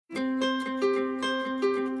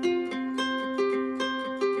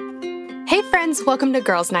Hey friends, welcome to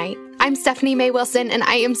Girls Night. I'm Stephanie Mae Wilson, and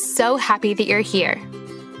I am so happy that you're here.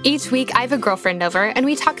 Each week, I have a girlfriend over, and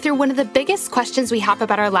we talk through one of the biggest questions we have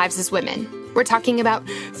about our lives as women. We're talking about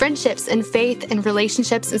friendships and faith and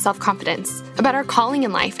relationships and self-confidence, about our calling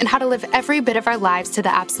in life and how to live every bit of our lives to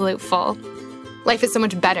the absolute full. Life is so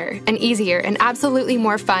much better and easier and absolutely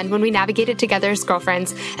more fun when we navigate it together as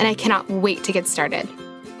girlfriends, and I cannot wait to get started.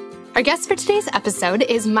 Our guest for today's episode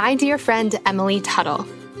is my dear friend, Emily Tuttle.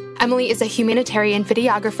 Emily is a humanitarian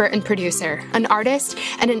videographer and producer, an artist,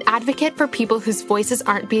 and an advocate for people whose voices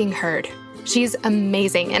aren't being heard. She's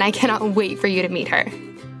amazing, and I cannot wait for you to meet her.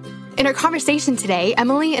 In our conversation today,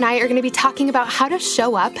 Emily and I are going to be talking about how to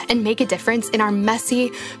show up and make a difference in our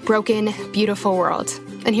messy, broken, beautiful world.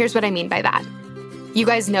 And here's what I mean by that. You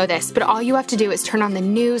guys know this, but all you have to do is turn on the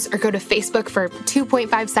news or go to Facebook for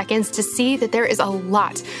 2.5 seconds to see that there is a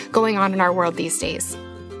lot going on in our world these days.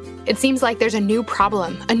 It seems like there's a new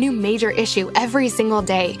problem, a new major issue every single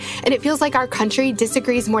day, and it feels like our country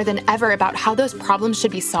disagrees more than ever about how those problems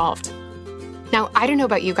should be solved. Now, I don't know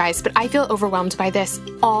about you guys, but I feel overwhelmed by this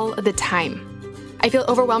all the time. I feel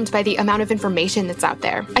overwhelmed by the amount of information that's out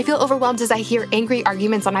there. I feel overwhelmed as I hear angry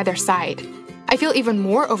arguments on either side. I feel even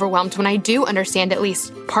more overwhelmed when I do understand at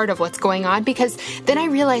least part of what's going on, because then I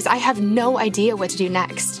realize I have no idea what to do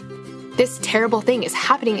next. This terrible thing is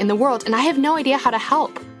happening in the world, and I have no idea how to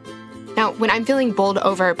help. Now, when I'm feeling bowled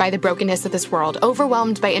over by the brokenness of this world,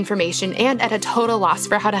 overwhelmed by information, and at a total loss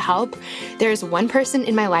for how to help, there's one person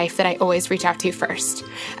in my life that I always reach out to first,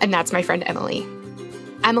 and that's my friend Emily.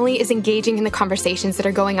 Emily is engaging in the conversations that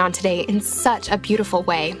are going on today in such a beautiful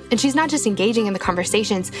way, and she's not just engaging in the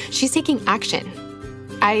conversations, she's taking action.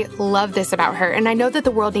 I love this about her, and I know that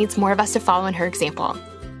the world needs more of us to follow in her example.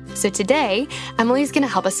 So today, Emily's going to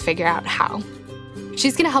help us figure out how.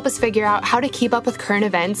 She's going to help us figure out how to keep up with current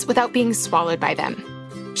events without being swallowed by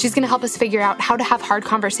them. She's going to help us figure out how to have hard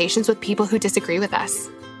conversations with people who disagree with us.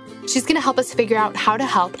 She's going to help us figure out how to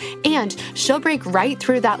help, and she'll break right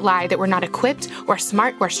through that lie that we're not equipped or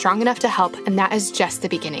smart or strong enough to help, and that is just the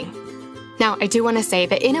beginning. Now, I do want to say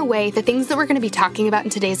that in a way, the things that we're going to be talking about in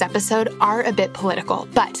today's episode are a bit political,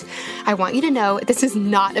 but I want you to know this is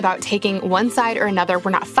not about taking one side or another. We're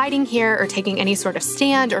not fighting here or taking any sort of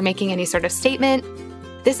stand or making any sort of statement.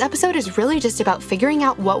 This episode is really just about figuring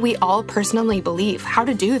out what we all personally believe, how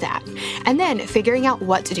to do that, and then figuring out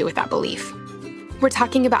what to do with that belief. We're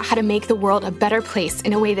talking about how to make the world a better place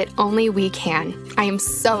in a way that only we can. I am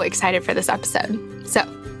so excited for this episode. So,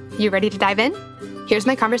 you ready to dive in? Here's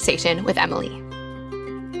my conversation with Emily.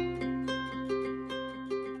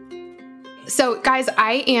 So, guys,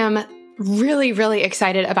 I am really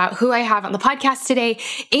excited about who I have on the podcast today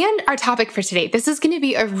and our topic for today. This is going to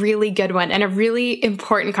be a really good one and a really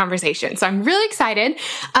important conversation. So I'm really excited.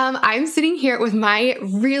 I'm sitting here with my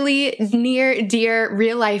really near, dear,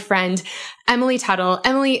 real life friend, Emily Tuttle.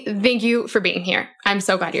 Emily, thank you for being here. I'm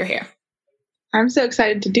so glad you're here. I'm so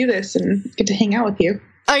excited to do this and get to hang out with you.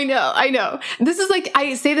 I know. This is like,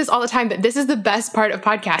 I say this all the time, but this is the best part of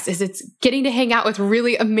podcasts is it's getting to hang out with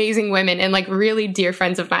really amazing women and like really dear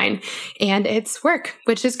friends of mine. And it's work,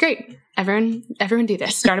 which is great. Everyone do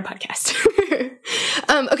this. Start a podcast.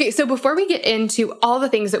 Okay. So before we get into all the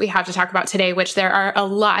things that we have to talk about today, which there are a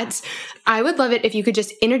lot, I would love it if you could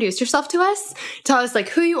just introduce yourself to us. Tell us like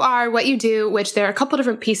who you are, what you do, which there are a couple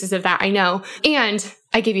different pieces of that I know. And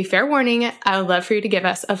I give you fair warning. I would love for you to give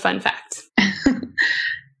us a fun fact.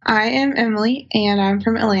 I am Emily, and I'm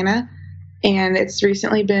from Atlanta, and it's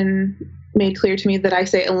recently been made clear to me that I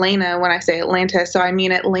say Elena when I say Atlanta, so I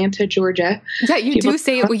mean Atlanta, Georgia. Yeah, you do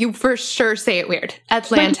say it. You for sure say it weird.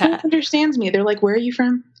 Atlanta. But who understands me? They're like, where are you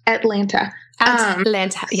from? Atlanta.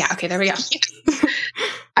 Atlanta. Yeah, okay, there we go.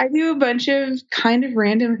 I do a bunch of kind of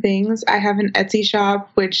random things. I have an Etsy shop,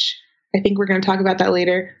 which I think we're going to talk about that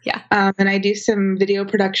later. Yeah. And I do some video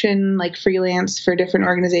production, like freelance for different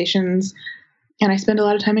organizations. And I spend a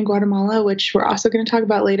lot of time in Guatemala, which we're also going to talk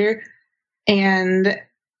about later. And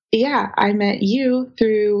yeah, I met you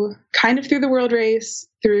through the World Race,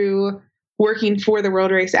 through working for the World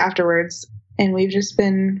Race afterwards. And we've just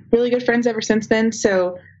been really good friends ever since then.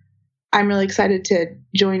 So I'm really excited to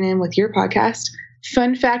join in with your podcast.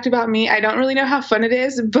 Fun fact about me, I don't really know how fun it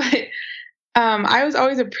is, but I was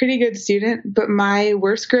always a pretty good student, but my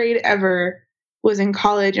worst grade ever was in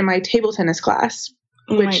college in my table tennis class.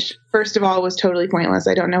 Which, first of all, was totally pointless.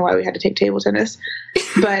 I don't know why we had to take table tennis.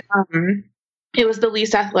 But it was the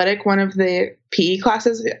least athletic one of the PE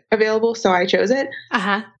classes available, so I chose it.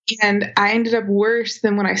 Uh-huh. And I ended up worse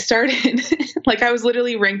than when I started. Like, I was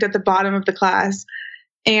literally ranked at the bottom of the class.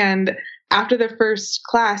 And after the first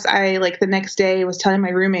class, I, like, the next day was telling my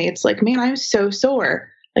roommates, like, man, I'm so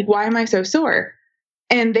sore. Like, why am I so sore?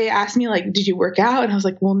 And they asked me, like, did you work out? And I was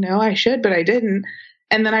like, well, no, I should, but I didn't.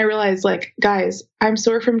 And then I realized, like, guys, I'm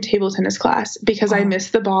sore from table tennis class because I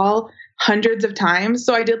missed the ball hundreds of times.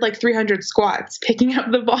 So I did like 300 squats picking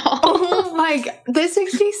up the ball. Oh my God. This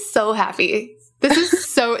makes me so happy. This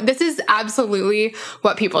is absolutely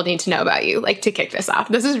what people need to know about you, like, to kick this off.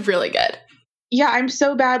 This is really good. Yeah, I'm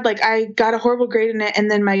so bad. Like, I got a horrible grade in it.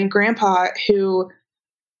 And then my grandpa, who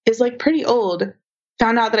is like pretty old,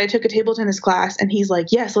 found out that I took a table tennis class, and he's like,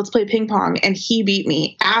 yes, let's play ping pong. And he beat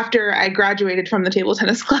me after I graduated from the table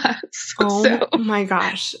tennis class. Oh my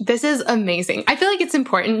gosh. This is amazing. I feel like it's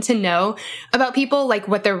important to know about people, like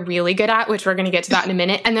what they're really good at, which we're going to get to that in a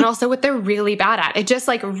minute. And then also what they're really bad at. It just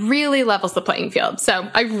like really levels the playing field. So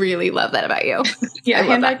I really love that about you. Yeah.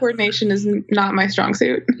 Hand-eye coordination is not my strong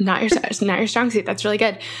suit. Not your strong suit. That's really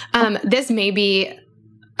good. This may be,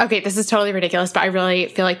 okay, this is totally ridiculous, but I really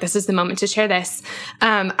feel like this is the moment to share this.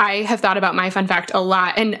 I have thought about my fun fact a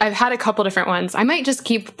lot, and I've had a couple different ones. I might just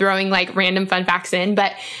keep throwing like random fun facts in,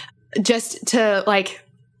 but just to like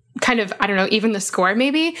kind of, I don't know, even the score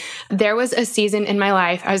maybe. There was a season in my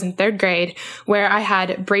life, I was in 3rd grade, where I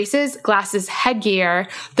had braces, glasses, headgear,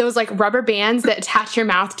 those like rubber bands that attach your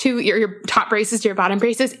mouth to your top braces to your bottom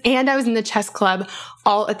braces, and I was in the chess club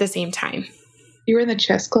all at the same time. You were in the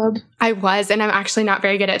chess club? I was, and I'm actually not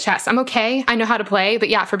very good at chess. I'm okay. I know how to play, but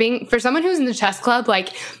yeah, for someone who's in the chess club, like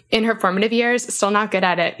in her formative years, still not good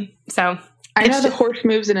at it. So I know the horse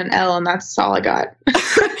moves in an L, and that's all I got.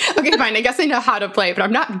 Okay, fine. I guess I know how to play, but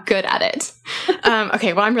I'm not good at it.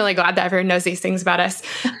 Okay, well, I'm really glad that everyone knows these things about us.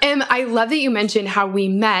 I love that you mentioned how we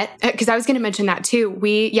met, because I was going to mention that too.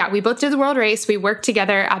 We both did the World Race. We worked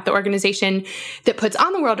together at the organization that puts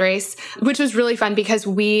on the World Race, which was really fun because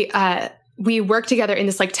we worked together in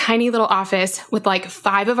this like tiny little office with like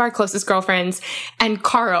 5 of our closest girlfriends and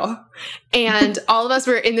Carl, and all of us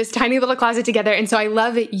were in this tiny little closet together. And so I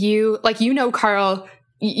love that you, like, you know, Carl,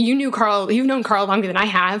 you've known Carl longer than I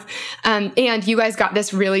have. And you guys got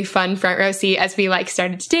this really fun front row seat as we like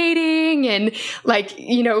started dating, and like,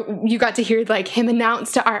 you know, you got to hear like him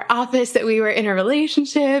announce to our office that we were in a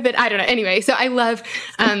relationship, and I don't know. Anyway, so I love,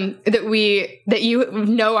 that you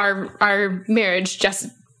know our marriage just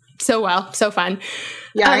so well. So fun.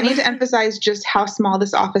 Yeah, I need to emphasize just how small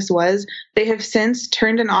this office was. They have since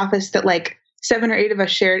turned an office that like 7 or 8 of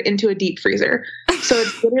us shared into a deep freezer. So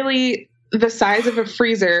it's literally the size of a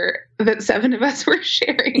freezer that 7 of us were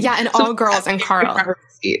sharing. Yeah, and all girls and Carl.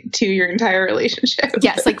 To your entire relationship.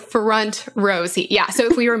 Yes, like front row seat. Yeah. So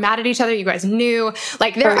if we were mad at each other, you guys knew.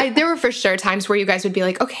 Like there were for sure times where you guys would be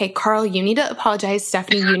like, okay, Carl, you need to apologize.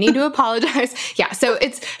 Stephanie, you need to apologize. Yeah. So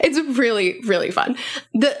it's really, really fun.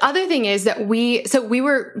 The other thing is that we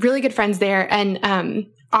were really good friends there, and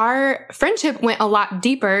our friendship went a lot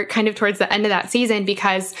deeper kind of towards the end of that season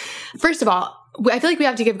because, first of all, I feel like we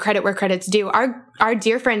have to give credit where credit's due. Our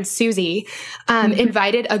dear friend Susie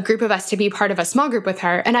invited a group of us to be part of a small group with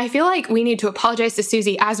her. And I feel like we need to apologize to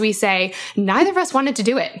Susie as we say, neither of us wanted to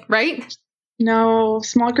do it, right? No,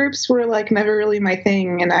 small groups were like never really my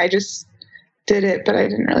thing. And I just did it, but I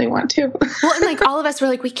didn't really want to. Well, and like all of us were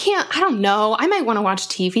like, we can't, I don't know. I might want to watch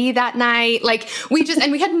TV that night. Like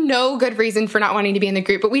and we had no good reason for not wanting to be in the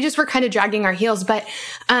group, but we just were kind of dragging our heels,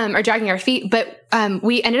 or dragging our feet. But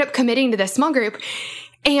we ended up committing to this small group,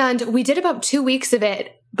 and we did about 2 weeks of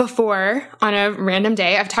it before on a random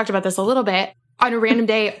day. I've talked about this a little bit. On a random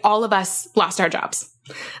day, all of us lost our jobs.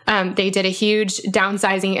 They did a huge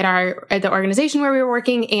downsizing at the organization where we were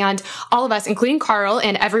working, and all of us, including Carl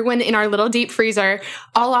and everyone in our little deep freezer,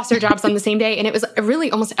 all lost our jobs on the same day. And it was really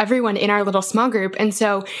almost everyone in our little small group. And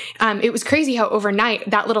so it was crazy how overnight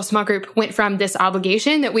that little small group went from this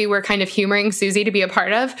obligation that we were kind of humoring Susie to be a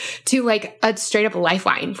part of to like a straight up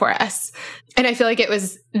lifeline for us. And I feel like it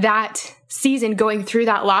was that season going through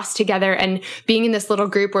that loss together and being in this little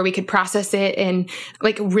group where we could process it and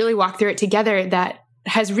like really walk through it together that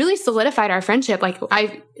has really solidified our friendship. Like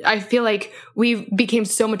I feel like we became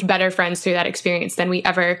so much better friends through that experience than we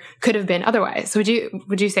ever could have been otherwise. Would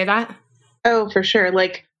you say that? Oh, for sure.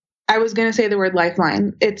 Like I was going to say the word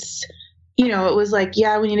lifeline. It's, you know, it was like,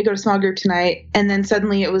 yeah, we need to go to small group tonight. And then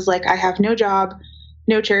suddenly it was like, I have no job,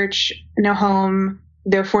 no church, no home,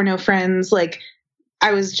 therefore no friends. Like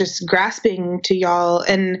I was just grasping to y'all.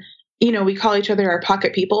 And, you know, we call each other our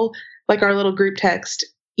pocket people, like our little group text.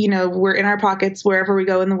 You know, we're in our pockets wherever we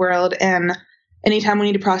go in the world. And anytime we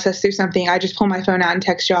need to process through something, I just pull my phone out and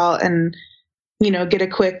text y'all and, you know, get a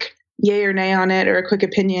quick yay or nay on it or a quick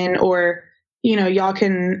opinion, or, you know, y'all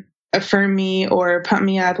can affirm me or pump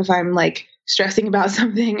me up if I'm like stressing about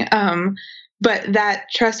something. But that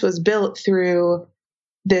trust was built through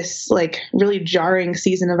this like really jarring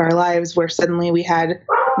season of our lives where suddenly we had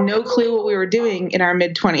no clue what we were doing in our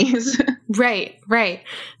mid-20s. Right.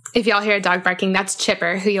 If y'all hear a dog barking, that's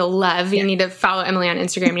Chipper, who you'll love. You need to follow Emily on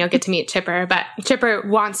Instagram and you'll get to meet Chipper. But Chipper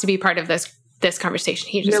wants to be part of this conversation.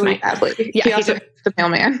 He just really might. Badly. Yeah, he also hates the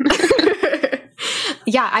mailman.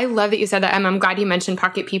 Yeah, I love that you said that, Emma. I'm glad you mentioned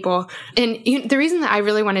Pocket People. And the reason that I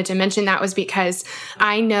really wanted to mention that was because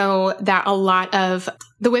I know that a lot of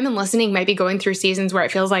the women listening might be going through seasons where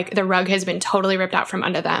it feels like the rug has been totally ripped out from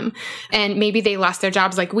under them. And maybe they lost their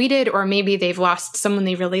jobs like we did, or maybe they've lost someone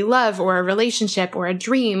they really love, or a relationship, or a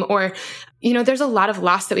dream, or, there's a lot of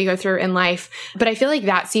loss that we go through in life. But I feel like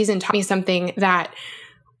that season taught me something that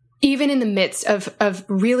even in the midst of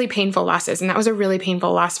really painful losses, and that was a really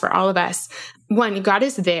painful loss for all of us, one, God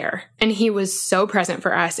is there and he was so present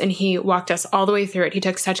for us and he walked us all the way through it. He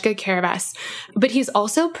took such good care of us, but he's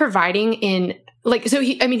also providing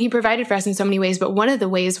he provided for us in so many ways, but one of the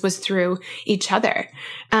ways was through each other.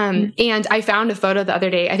 And I found a photo the other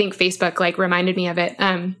day, I think Facebook reminded me of it.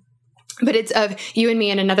 But it's of you and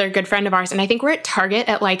me and another good friend of ours. And I think we're at Target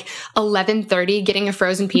at 11:30 getting a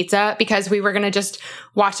frozen pizza because we were going to just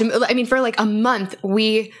watch him. I mean, for a month,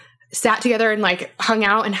 we sat together and hung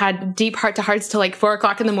out and had deep heart to hearts till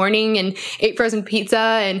 4:00 in the morning and ate frozen pizza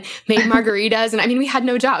and made margaritas. And I mean, we had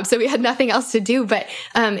no job, so we had nothing else to do. But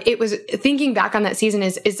it was thinking back on that season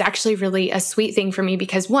is actually really a sweet thing for me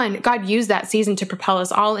because one, God used that season to propel us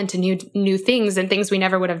all into new things and things we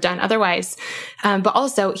never would have done otherwise. But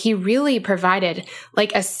also he really provided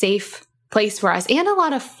a safe place for us and a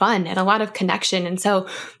lot of fun and a lot of connection. And so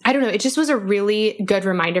I don't know, it just was a really good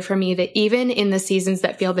reminder for me that even in the seasons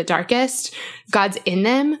that feel the darkest, God's in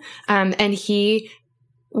them. And he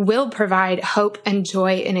will provide hope and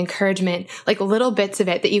joy and encouragement, little bits of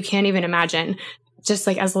it that you can't even imagine, just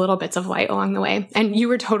as little bits of light along the way. And you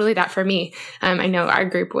were totally that for me. I know our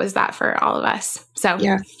group was that for all of us. So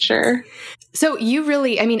yeah, sure. So you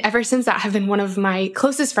really, ever since that, have been one of my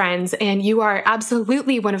closest friends, and you are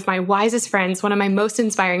absolutely one of my wisest friends, one of my most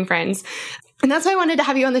inspiring friends. And that's why I wanted to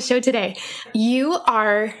have you on the show today. You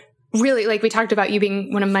are really, we talked about you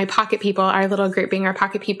being one of my pocket people, our little group being our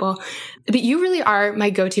pocket people, but you really are my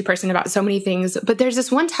go-to person about so many things. But there's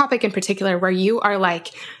this one topic in particular where you are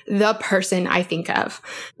the person I think of.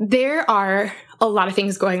 There are a lot of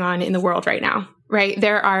things going on in the world right now. Right?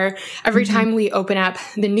 There are, every time we open up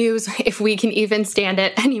the news, if we can even stand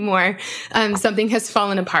it anymore, something has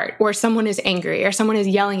fallen apart, or someone is angry, or someone is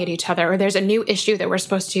yelling at each other, or there's a new issue that we're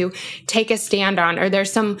supposed to take a stand on, or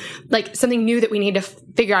there's something new that we need to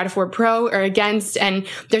figure out if we're pro or against, and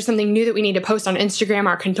there's something new that we need to post on Instagram,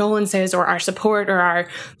 our condolences, or our support, or our,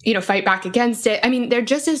 fight back against it. I mean, there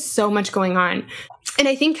just is so much going on. And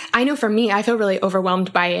I know for me, I feel really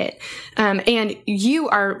overwhelmed by it. And you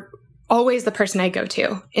are always the person I go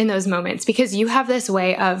to in those moments because you have this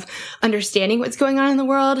way of understanding what's going on in the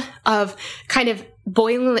world, of kind of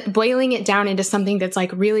boiling it down into something that's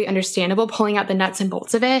really understandable, pulling out the nuts and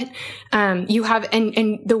bolts of it. You have,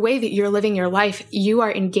 and the way that you're living your life, you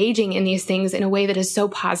are engaging in these things in a way that is so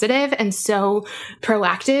positive and so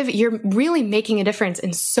proactive. You're really making a difference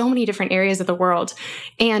in so many different areas of the world.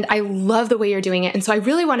 And I love the way you're doing it. And so I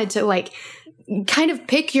really wanted to kind of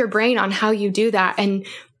pick your brain on how you do that and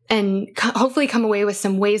hopefully come away with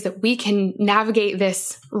some ways that we can navigate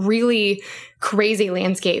this really crazy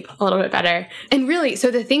landscape a little bit better. And really,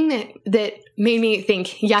 so the thing that made me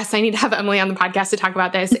think, yes, I need to have Emily on the podcast to talk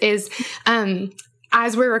about this is,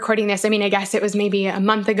 as we're recording this, I guess it was maybe a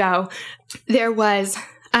month ago, there was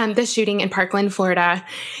this shooting in Parkland, Florida.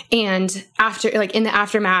 And after, in the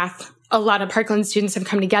aftermath, a lot of Parkland students have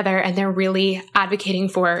come together and they're really advocating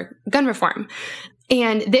for gun reform.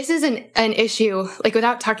 And this is an issue,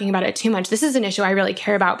 without talking about it too much, this is an issue I really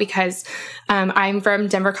care about because I'm from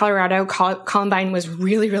Denver, Colorado. Columbine was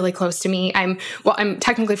really, really close to me. I'm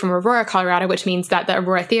technically from Aurora, Colorado, which means that the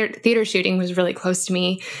Aurora theater shooting was really close to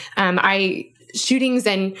me. Shootings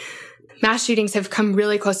and mass shootings have come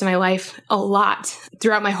really close to my life a lot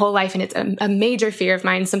throughout my whole life. And it's a major fear of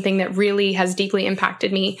mine, something that really has deeply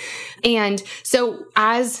impacted me. And so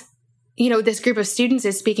as this group of students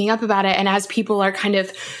is speaking up about it. And as people are kind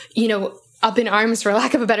of, up in arms, for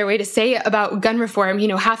lack of a better way to say it, about gun reform,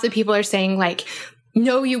 half the people are saying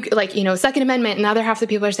no, Second Amendment. And the other half of the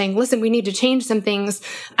people are saying, listen, we need to change some things.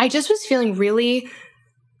 I just was feeling really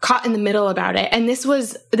caught in the middle about it. And this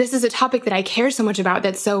is a topic that I care so much about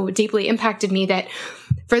that so deeply impacted me that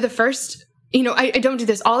for the first I don't do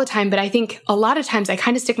this all the time, but I think a lot of times I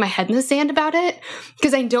kind of stick my head in the sand about it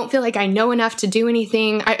because I don't feel like I know enough to do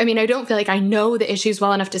anything. I don't feel like I know the issues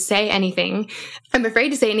well enough to say anything. I'm afraid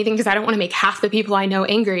to say anything because I don't want to make half the people I know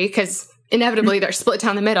angry because inevitably they're split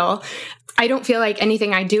down the middle. I don't feel like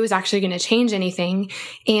anything I do is actually going to change anything.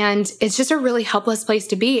 And it's just a really helpless place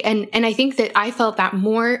to be. And I think that I felt that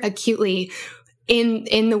more acutely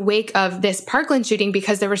in the wake of this Parkland shooting,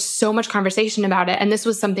 because there was so much conversation about it. And this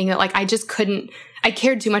was something that like, I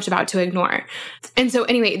cared too much about to ignore. And so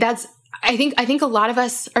anyway, I think a lot of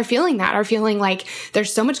us are feeling like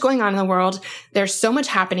there's so much going on in the world. There's so much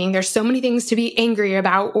happening. There's so many things to be angry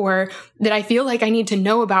about, or that I feel like I need to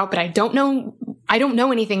know about, but I don't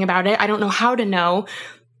know anything about it. I don't know how to know.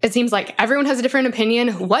 It seems like everyone has a different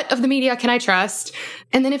opinion. What of the media can I trust?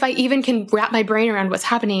 And then if I even can wrap my brain around what's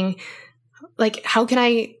happening, like, how can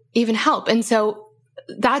I even help? And so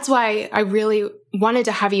that's why I really wanted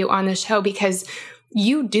to have you on the show, because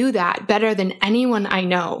you do that better than anyone I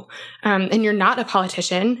know. And you're not a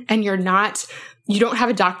politician, and you don't have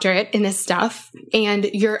a doctorate in this stuff, and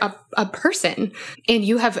you're a person, and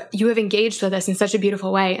you have engaged with us in such a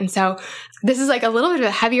beautiful way. And so this is like a little bit of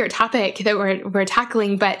a heavier topic that we're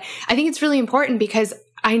tackling, but I think it's really important because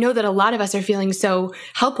I know that a lot of us are feeling so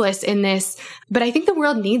helpless in this, but I think the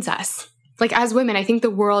world needs us. Like, as women, I think the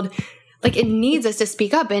world, like, it needs us to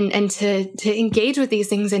speak up and to engage with these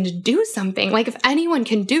things and to do something. Like, if anyone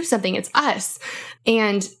can do something, it's us.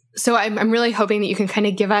 And so I'm really hoping that you can kind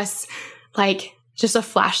of give us like just a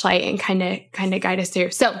flashlight and kind of guide us through.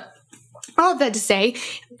 So all of that to say,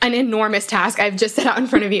 an enormous task I've just set out in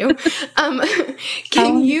front of you.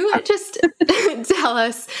 Can you just tell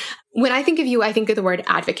us, when I think of you, I think of the word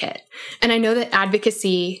advocate. And I know that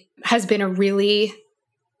advocacy has been a really,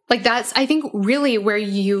 like, that's, I think, really where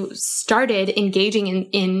you started engaging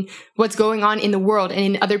in what's going on in the world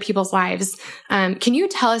and in other people's lives. Can you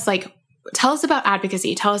tell us about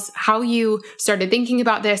advocacy? Tell us how you started thinking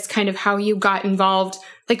about this, kind of how you got involved,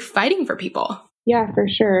 like, fighting for people. Yeah, for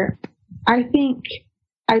sure. I think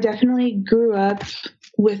I definitely grew up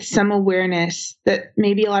with some awareness that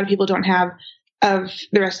maybe a lot of people don't have of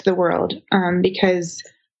the rest of the world, because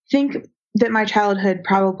I think that my childhood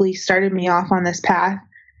probably started me off on this path,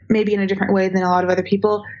 maybe in a different way than a lot of other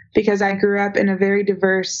people, because I grew up in a very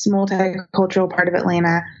diverse, multicultural part of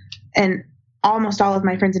Atlanta, and almost all of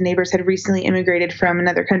my friends and neighbors had recently immigrated from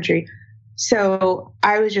another country. So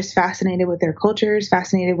I was just fascinated with their cultures,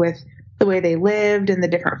 fascinated with the way they lived and the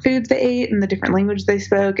different foods they ate and the different language they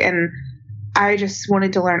spoke. And I just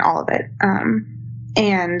wanted to learn all of it.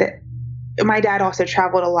 And my dad also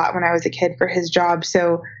traveled a lot when I was a kid for his job.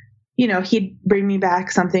 So, you know, he'd bring me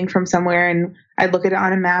back something from somewhere, and I'd look at it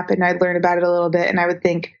on a map and I'd learn about it a little bit. And I would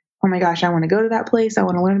think, oh my gosh, I want to go to that place. I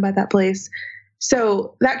want to learn about that place.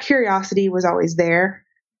 So that curiosity was always there.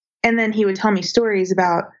 And then he would tell me stories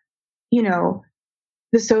about, you know,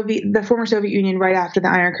 the former Soviet Union right after the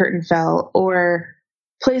Iron Curtain fell, or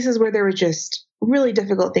places where there were just really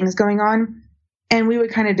difficult things going on. And we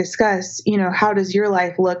would kind of discuss, you know, how does your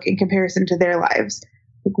life look in comparison to their lives?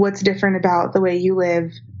 Like, what's different about the way you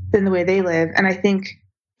live than the way they live? And I think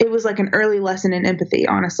it was like an early lesson in empathy,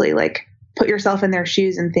 honestly. Like, put yourself in their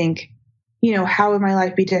shoes and think, you know, how would my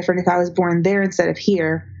life be different if I was born there instead of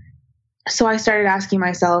here? So I started asking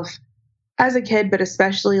myself as a kid, but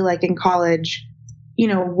especially like in college, you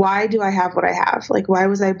know, why do I have what I have? Like, why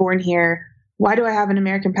was I born here? Why do I have an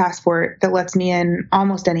American passport that lets me in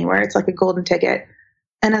almost anywhere? It's like a golden ticket.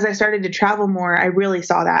 And as I started to travel more, I really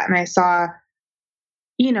saw that. And I saw,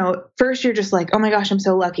 you know, first you're just like, oh my gosh, I'm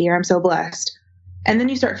so lucky, or I'm so blessed. And then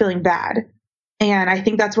you start feeling bad. And I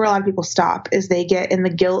think that's where a lot of people stop, is they get in the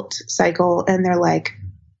guilt cycle and they're like,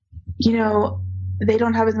 you know, they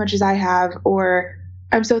don't have as much as I have, or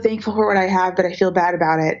I'm so thankful for what I have, but I feel bad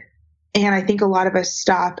about it. And I think a lot of us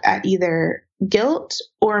stop at either guilt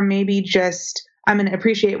or maybe just, I'm going to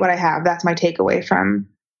appreciate what I have. That's my takeaway from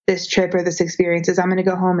this trip or this experience, is I'm going to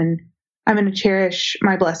go home and I'm going to cherish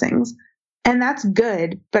my blessings. And that's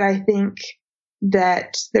good. But I think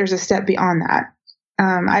that there's a step beyond that.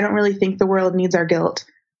 I don't really think the world needs our guilt,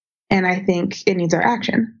 and I think it needs our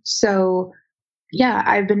action. So yeah,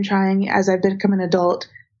 I've been trying, as I've become an adult,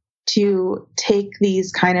 to take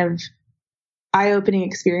these kind of eye-opening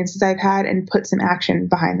experiences I've had and put some action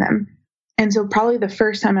behind them. And so probably the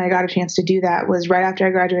first time I got a chance to do that was right after I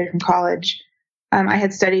graduated from college. I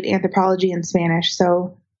had studied anthropology and Spanish,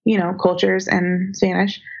 so, you know, cultures and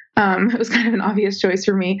Spanish. It was kind of an obvious choice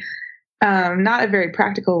for me. Not a very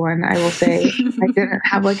practical one, I will say. I didn't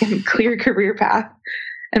have like a clear career path.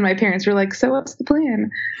 And my parents were like, so what's the plan?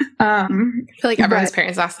 I feel like everyone's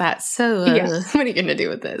parents ask that. So what are you going to do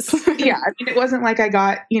with this? Yeah. I mean, it wasn't like I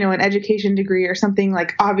got, you know, an education degree or something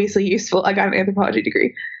like obviously useful. I got an anthropology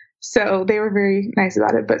degree. So they were very nice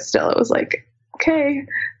about it, but still it was like, okay.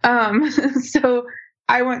 So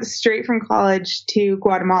I went straight from college to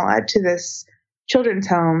Guatemala to this children's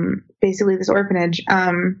home, basically this orphanage.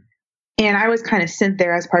 And I was kind of sent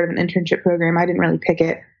there as part of an internship program. I didn't really pick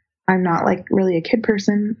it. I'm not like really a kid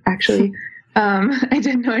person, actually. I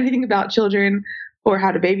didn't know anything about children or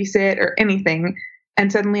how to babysit or anything.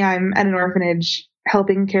 And suddenly I'm at an orphanage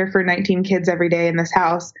helping care for 19 kids every day in this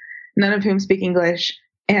house, none of whom speak English.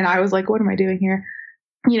 And I was like, what am I doing here?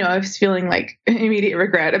 I was feeling like immediate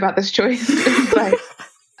regret about this choice. But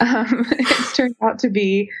it's turned out to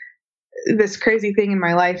be this crazy thing in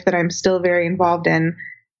my life that I'm still very involved in,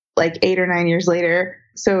 like 8 or 9 years later.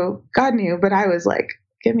 So God knew, but I was like,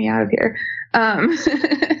 get me out of here.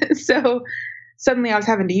 So suddenly I was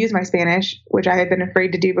having to use my Spanish, which I had been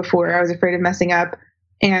afraid to do before. I was afraid of messing up.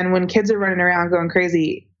 And when kids are running around going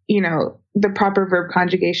crazy, the proper verb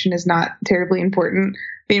conjugation is not terribly important.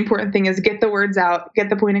 The important thing is get the words out, get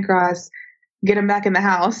the point across, get them back in the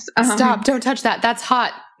house. Stop. Don't touch that. That's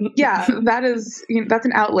hot. Yeah, that is, that's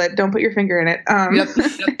an outlet. Don't put your finger in it. Yep.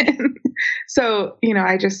 So,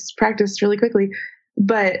 I just practiced really quickly,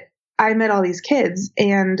 but I met all these kids,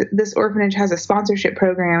 and this orphanage has a sponsorship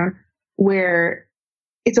program where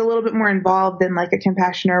it's a little bit more involved than like a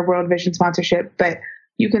Compassion or World Vision sponsorship, but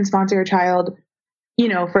you can sponsor a child,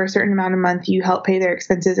 for a certain amount of month, you help pay their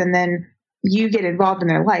expenses, and then you get involved in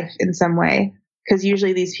their life in some way, because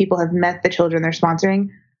usually these people have met the children they're sponsoring.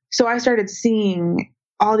 So I started seeing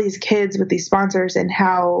all these kids with these sponsors and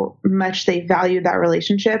how much they valued that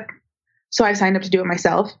relationship. So I signed up to do it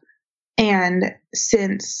myself. And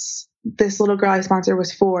since this little girl I sponsor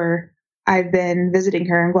was 4, I've been visiting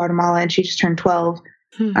her in Guatemala, and she just turned 12.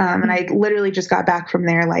 And I literally just got back from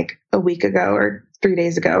there like a week ago or 3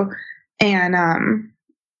 days ago. And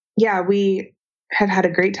we have had a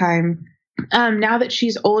great time. Now that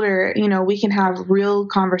she's older, we can have real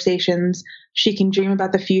conversations. She can dream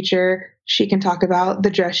about the future. She can talk about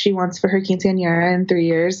the dress she wants for her quinceañera in 3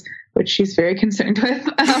 years, which she's very concerned with.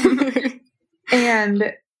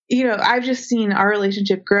 And, I've just seen our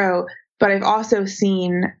relationship grow, but I've also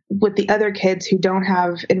seen with the other kids who don't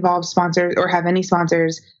have involved sponsors or have any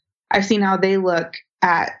sponsors, I've seen how they look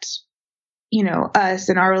at, us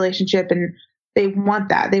and our relationship, and they want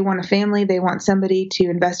that. They want a family. They want somebody to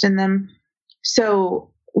invest in them.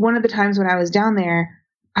 So one of the times when I was down there,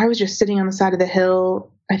 I was just sitting on the side of the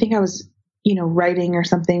hill. I think I was, writing or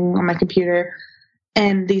something on my computer.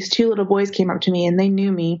 And these 2 little boys came up to me, and they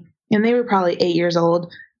knew me, and they were probably 8 years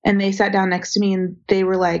old. And they sat down next to me, and they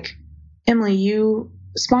were like, Emily, you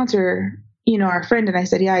sponsor, our friend. And I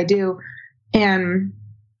said, yeah, I do. And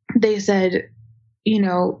they said, do you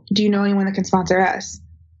know anyone that can sponsor us?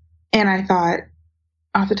 And I thought,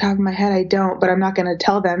 off the top of my head, I don't, but I'm not going to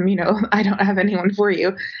tell them, I don't have anyone for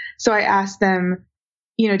you. So I asked them,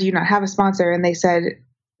 do you not have a sponsor? And they said,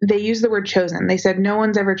 they used the word chosen. They said, no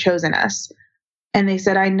one's ever chosen us. And they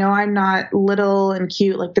said, I know I'm not little and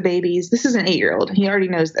cute like the babies. This is an 8-year-old. He already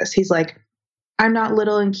knows this. He's like, I'm not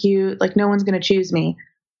little and cute. Like, no one's going to choose me,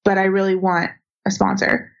 but I really want a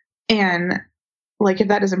sponsor. And like, if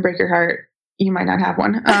that doesn't break your heart, you might not have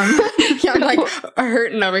one. Yeah, I'm like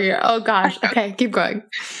hurting over here. Oh gosh. Okay, keep going.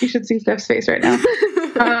 You should see Steph's face right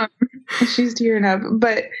now. She's tearing up.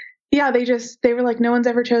 But yeah, they were like, no one's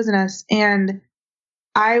ever chosen us. And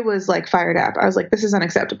I was like fired up. I was like, this is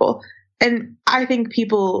unacceptable. And I think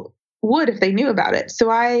people would if they knew about it.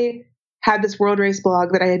 So I had this World Race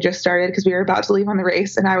blog that I had just started because we were about to leave on the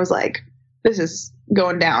race. And I was like, this is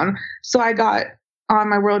going down. So I got on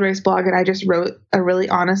my World Race blog, and I just wrote a really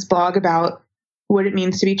honest blog about what it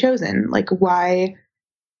means to be chosen. Like, why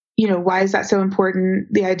is that so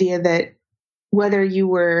important? The idea that whether you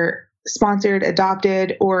were sponsored,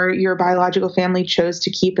 adopted, or your biological family chose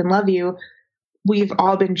to keep and love you, we've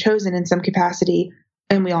all been chosen in some capacity,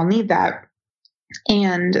 and we all need that.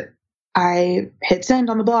 And I hit send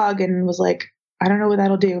on the blog and was like, I don't know what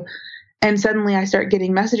that'll do. And suddenly I start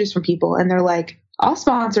getting messages from people, and they're like, I'll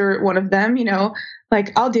sponsor one of them,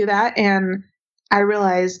 like I'll do that. And I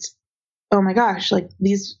realized, oh my gosh, like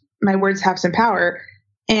my words have some power.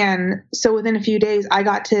 And so within a few days, I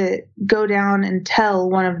got to go down and tell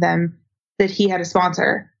one of them that he had a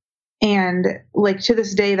sponsor. And like, to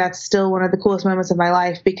this day, that's still one of the coolest moments of my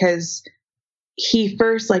life, because he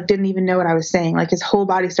first like didn't even know what I was saying. Like, his whole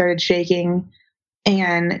body started shaking,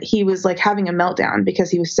 and he was like having a meltdown because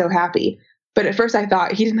he was so happy. But at first I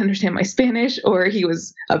thought he didn't understand my Spanish, or he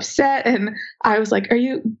was upset. And I was like, are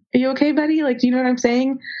you okay, buddy? Like, do you know what I'm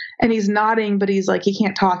saying? And he's nodding, but he's like, he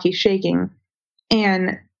can't talk. He's shaking.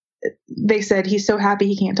 And they said, he's so happy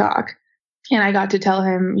he can't talk. And I got to tell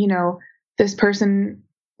him, this person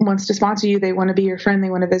wants to sponsor you. They want to be your friend. They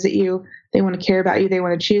want to visit you. They want to care about you. They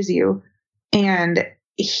want to choose you. And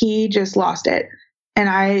he just lost it. And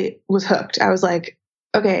I was hooked. I was like,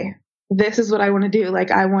 okay, this is what I want to do.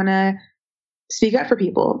 Like, I want to speak up for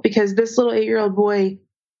people, because this little 8-year-old boy,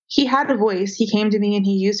 he had a voice. He came to me and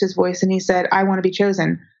he used his voice and he said, I want to be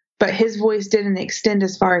chosen. But his voice didn't extend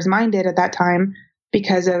as far as mine did at that time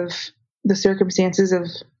because of the circumstances of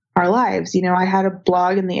our lives. You know, I had a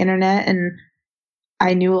blog and the internet, and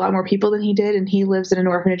I knew a lot more people than he did, and he lives in an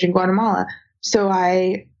orphanage in Guatemala. So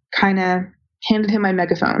I kind of handed him my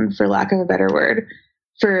megaphone, for lack of a better word,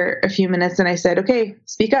 for a few minutes. And I said, okay,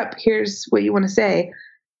 speak up. Here's what you want to say.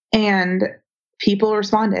 And people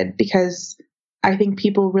responded, because I think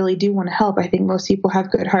people really do want to help. I think most people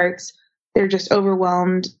have good hearts. They're just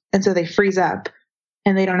overwhelmed. And so they freeze up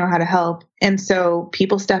and they don't know how to help. And so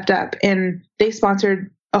people stepped up and they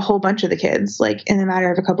sponsored a whole bunch of the kids, like in a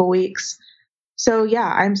matter of a couple weeks. So yeah,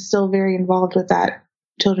 I'm still very involved with that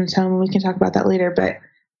children's home, and we can talk about that later. But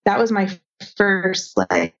that was my first,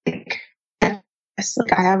 like, yes,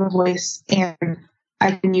 like I have a voice and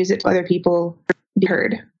I can use it to other people be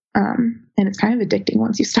heard. And it's kind of addicting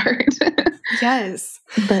once you start. Yes.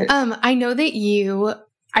 But I know that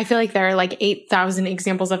I feel like there are like 8,000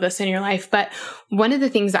 examples of this in your life, but one of the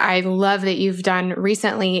things that I love that you've done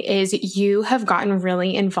recently is you have gotten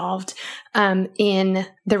really involved in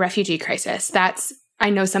the refugee crisis. That's, I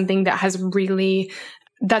know, something that has really,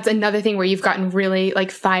 that's another thing where you've gotten really like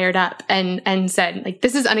fired up and said, like,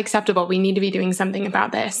 this is unacceptable. We need to be doing something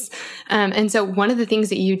about this. And so one of the things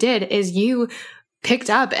that you did is you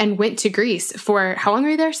picked up and went to Greece for, how long were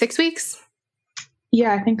you there? 6 weeks?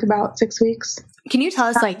 Yeah, I think about 6 weeks. Can you tell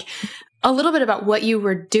us like a little bit about what you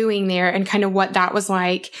were doing there and kind of what that was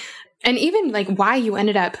like, and even like why you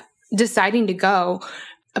ended up deciding to go?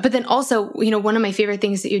 But then also, you know, one of my favorite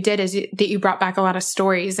things that you did is that you brought back a lot of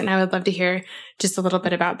stories, and I would love to hear just a little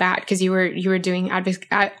bit about that, because you were doing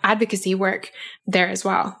advocacy work there as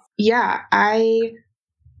well. Yeah, I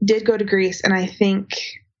did go to Greece, and I think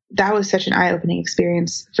that was such an eye-opening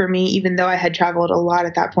experience for me, even though I had traveled a lot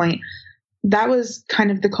at that point. That was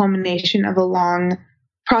kind of the culmination of a long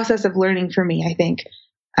process of learning for me, I think.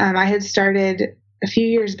 I had started a few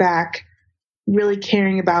years back really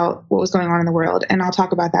caring about what was going on in the world, and I'll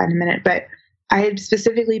talk about that in a minute. But I had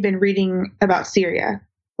specifically been reading about Syria.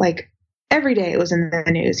 Like, every day it was in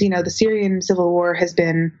the news. You know, the Syrian civil war has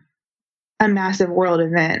been a massive world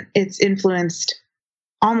event. It's influenced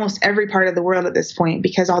almost every part of the world at this point,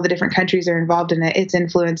 because all the different countries are involved in it. It's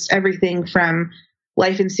influenced everything from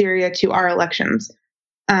life in Syria to our elections.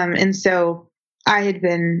 And so I had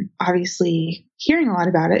been obviously hearing a lot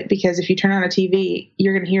about it, because if you turn on a TV,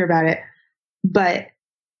 you're going to hear about it. But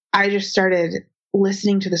I just started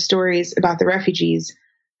listening to the stories about the refugees,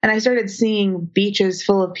 and I started seeing beaches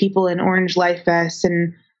full of people in orange life vests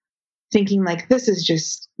and thinking, like, this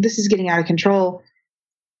is getting out of control.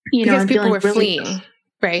 You know, because people were really fleeing,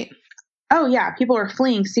 right? Oh yeah. People are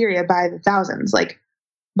fleeing Syria by the thousands, like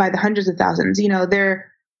by the hundreds of thousands. You know,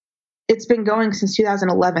 it's been going since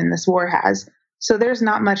 2011, this war has. So there's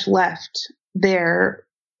not much left there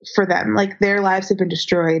for them. Like, their lives have been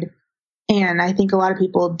destroyed. And I think a lot of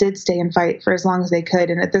people did stay and fight for as long as they could.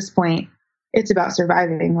 And at this point, it's about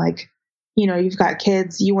surviving. Like, you know, you've got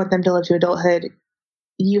kids, you want them to live to adulthood,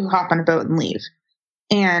 you hop on a boat and leave.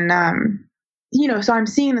 And, you know, so I'm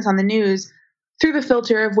seeing this on the news through the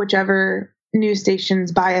filter of whichever news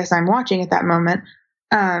station's bias I'm watching at that moment.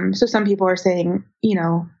 So some people are saying, you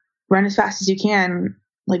know, run as fast as you can.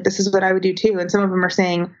 Like, this is what I would do too. And some of them are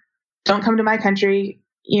saying, don't come to my country.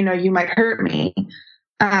 You know, you might hurt me.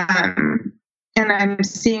 And I'm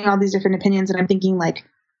seeing all these different opinions, and I'm thinking, like,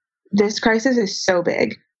 this crisis is so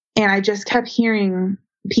big. And I just kept hearing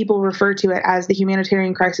people refer to it as the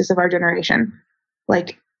humanitarian crisis of our generation.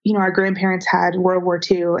 Like, you know, our grandparents had World War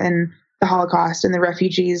II and the Holocaust and the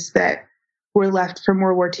refugees that were left from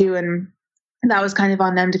World War II. And that was kind of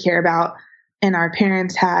on them to care about. And our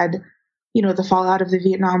parents had, you know, the fallout of the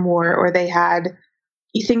Vietnam War, or they had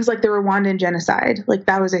things like the Rwandan genocide. Like,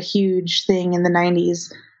 that was a huge thing in the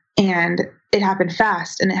 90s, and it happened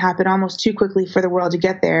fast, and it happened almost too quickly for the world to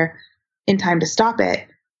get there in time to stop it.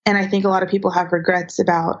 And I think a lot of people have regrets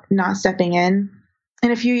about not stepping in.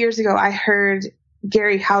 And a few years ago, I heard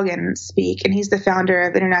Gary Haugen speak, and he's the founder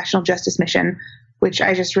of International Justice Mission, which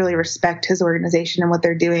I just really respect his organization and what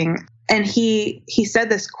they're doing. And he said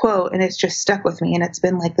this quote, and it's just stuck with me, and it's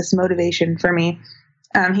been like this motivation for me.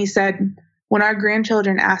 He said, when our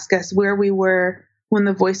grandchildren ask us where we were when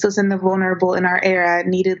the voiceless and the vulnerable in our era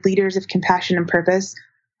needed leaders of compassion and purpose,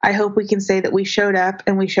 I hope we can say that we showed up,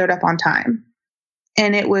 and we showed up on time.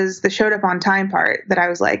 And it was the showed up on time part that I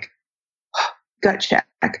was like, gut check,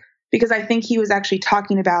 because I think he was actually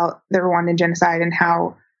talking about the Rwandan genocide and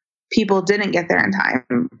how people didn't get there in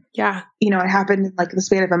time. Yeah. You know, it happened in like the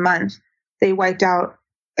span of a month. They wiped out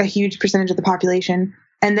a huge percentage of the population,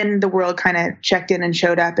 and then the world kind of checked in and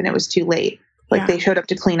showed up, and it was too late. Like they showed up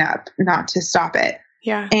to clean up, not to stop it.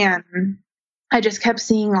 Yeah. And I just kept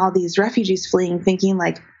seeing all these refugees fleeing, thinking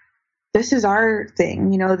like, this is our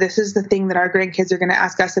thing. You know, this is the thing that our grandkids are going to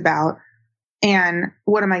ask us about. And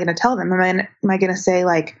what am I going to tell them? Am I going to say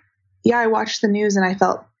like, yeah, I watched the news and I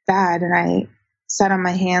felt bad and I sat on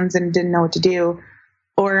my hands and didn't know what to do?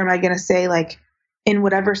 Or am I going to say like, in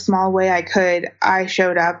whatever small way I could, I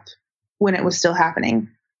showed up when it was still happening.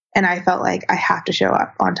 And I felt like I have to show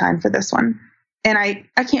up on time for this one. And I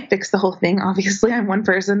can't fix the whole thing. Obviously, I'm one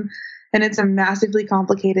person and it's a massively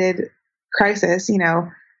complicated crisis. You know,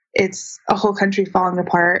 it's a whole country falling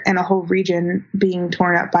apart and a whole region being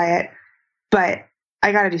torn up by it. But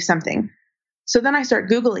I got to do something. So then I start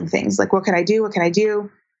Googling things like, what can I do? What can I do?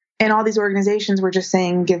 And all these organizations were just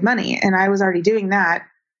saying, give money. And I was already doing that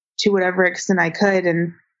to whatever extent I could.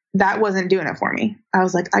 And that wasn't doing it for me. I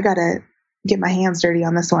was like, I got to get my hands dirty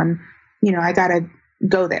on this one. You know, I got to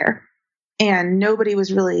go there. And nobody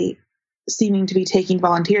was really seeming to be taking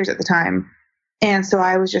volunteers at the time. And so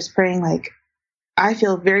I was just praying like, I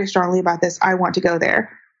feel very strongly about this. I want to go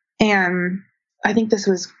there. And I think this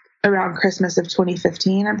was around Christmas of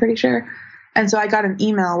 2015, I'm pretty sure. And so I got an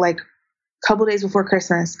email like a couple days before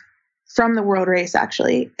Christmas from the World Race,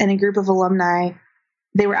 actually, and a group of alumni.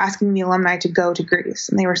 They were asking the alumni to go to Greece.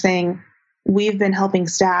 And they were saying, we've been helping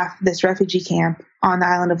staff this refugee camp on the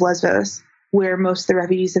island of Lesbos, where most of the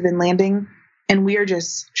refugees have been landing. And we are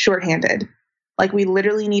just shorthanded. Like we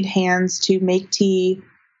literally need hands to make tea,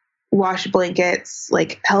 wash blankets,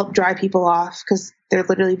 like help dry people off because they're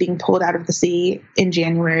literally being pulled out of the sea in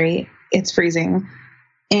January. It's freezing.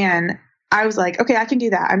 And I was like, okay, I can do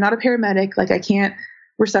that. I'm not a paramedic. Like I can't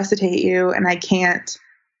resuscitate you and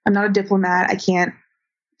I'm not a diplomat. I can't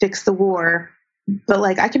fix the war, but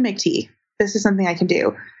like I can make tea. This is something I can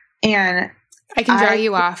do. And I can dry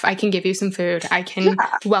you off. I can give you some food. I can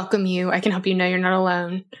welcome you. I can help you know you're not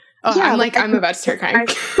alone. Oh, yeah, I'm about to start crying.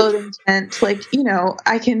 Clothing tent, like, you know,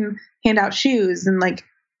 I can hand out shoes and like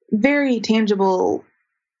very tangible,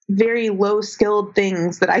 very low skilled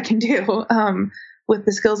things that I can do with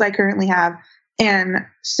the skills I currently have. And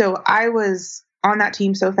so I was on that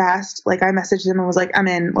team so fast. Like I messaged them and was like, I'm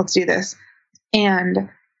in, let's do this. And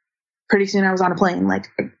pretty soon I was on a plane, like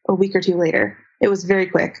a week or two later. It was very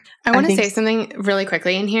quick. I want to say something really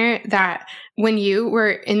quickly in here that when you were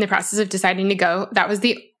in the process of deciding to go, that was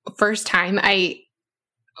the first time I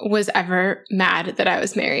was ever mad that I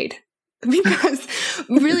was married. Because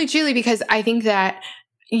really, truly, because I think that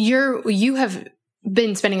you've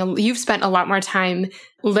spent a lot more time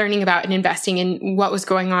learning about and investing in what was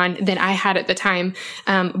going on than I had at the time.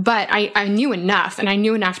 But I knew enough, and I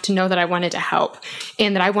knew enough to know that I wanted to help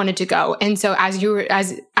and that I wanted to go. And so as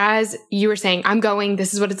you were saying, I'm going,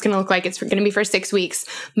 this is what it's going to look like. It's going to be for 6 weeks.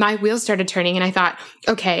 My wheels started turning and I thought,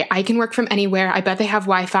 okay, I can work from anywhere. I bet they have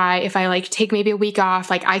Wi-Fi. If I like take maybe a week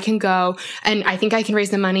off, like I can go and I think I can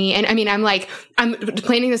raise the money. And I mean, I'm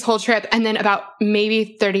planning this whole trip. And then about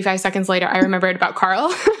maybe 35 seconds later, I remembered about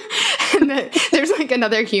Carl and that there's like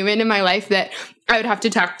another human in my life that I would have to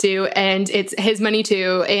talk to, and it's his money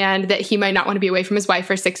too. And that he might not want to be away from his wife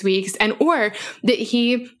for 6 weeks, or that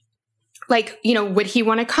he like, you know, would he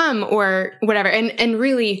want to come or whatever. And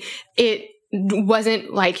really it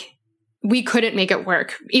wasn't like we couldn't make it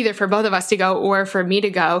work either for both of us to go or for me to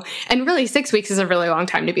go. And really 6 weeks is a really long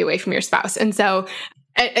time to be away from your spouse. And so,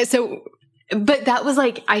 but that was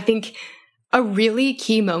like, I think a really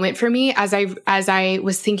key moment for me as I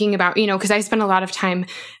was thinking about, you know, because I spent a lot of time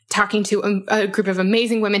talking to a group of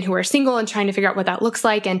amazing women who are single and trying to figure out what that looks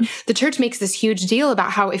like. And the church makes this huge deal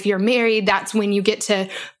about how if you're married, that's when you get to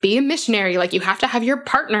be a missionary. Like you have to have your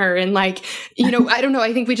partner. And like, you know, I don't know.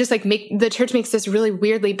 I think we just like the church makes this really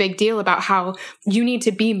weirdly big deal about how you need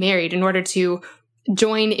to be married in order to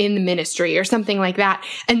join in the ministry or something like that.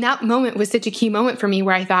 And that moment was such a key moment for me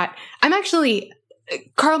where I thought,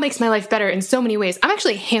 Carl makes my life better in so many ways. I'm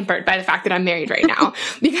actually hampered by the fact that I'm married right now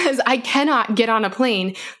because I cannot get on a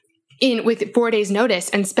plane with 4 days notice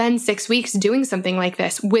and spend 6 weeks doing something like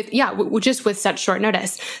this just with such short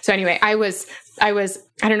notice. So anyway, I was, I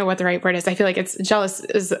don't know what the right word is. I feel like jealous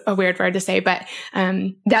is a weird word to say, but,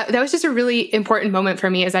 that was just a really important moment for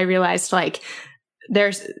me as I realized like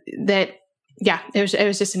it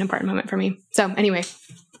was just an important moment for me. So anyway.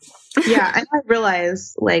 Yeah. And I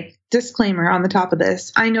realize, like, disclaimer on the top of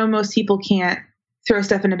this, I know most people can't throw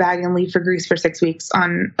stuff in a bag and leave for Greece for 6 weeks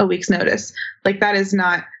on a week's notice. Like that is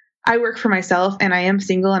not I work for myself and I am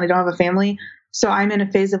single and I don't have a family. So I'm in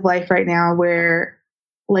a phase of life right now where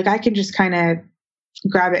like I can just kind of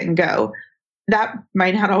grab it and go. That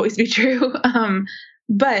might not always be true.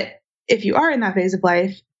 But if you are in that phase of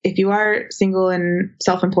life, if you are single and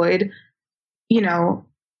self-employed, you know,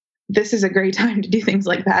 this is a great time to do things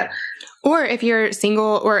like that. Or if you're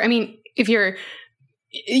single, or I mean, if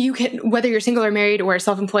you can, whether you're single or married or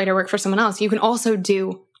self-employed or work for someone else, you can also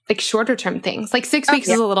do like shorter term things. Like 6 weeks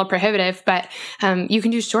is a little prohibitive, but you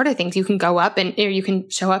can do shorter things. You can go up or you can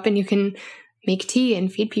show up and you can make tea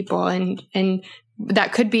and feed people, and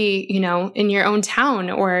that could be, you know, in your own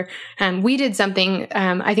town. Or we did something,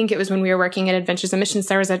 I think it was when we were working at Adventures in Missions,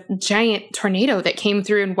 there was a giant tornado that came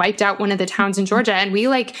through and wiped out one of the towns in Georgia. And we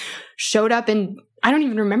like showed up, and I don't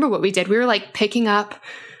even remember what we did. We were like picking up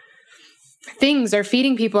things or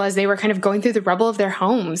feeding people as they were kind of going through the rubble of their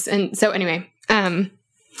homes. And so anyway,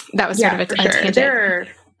 that was sort of a tangent. There are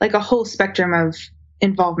like a whole spectrum of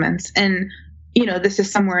involvements. And, you know, this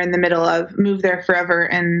is somewhere in the middle of move there forever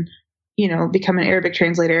and, you know, become an Arabic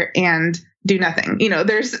translator and do nothing. You know,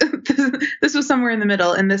 this was somewhere in the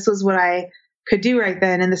middle, and this was what I could do right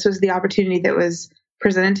then. And this was the opportunity that was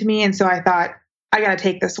presented to me. And so I thought, I got to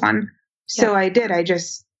take this one. So I did. I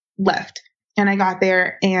just left, and I got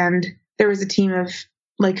there, and there was a team of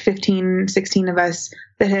like 15, 16 of us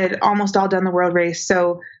that had almost all done the world race.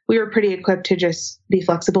 So we were pretty equipped to just be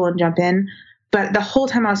flexible and jump in. But the whole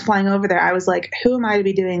time I was flying over there, I was like, who am I to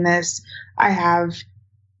be doing this? I have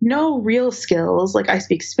no real skills. Like I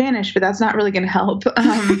speak Spanish, but that's not really going to help.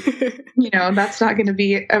 You know, that's not going to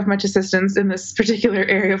be of much assistance in this particular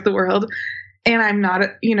area of the world. And I'm not,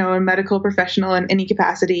 you know, a medical professional in any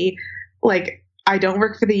capacity. Like I don't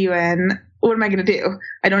work for the UN. What am I going to do?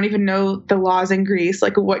 I don't even know the laws in Greece.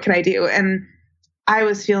 Like, what can I do? And I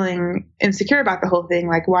was feeling insecure about the whole thing.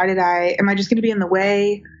 Like, am I just going to be in the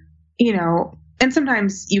way? You know, and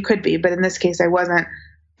sometimes you could be, but in this case I wasn't.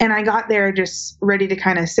 And I got there just ready to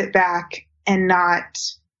kind of sit back and not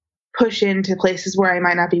push into places where I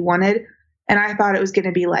might not be wanted. And I thought it was going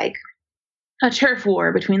to be like a turf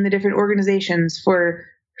war between the different organizations for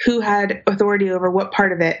who had authority over what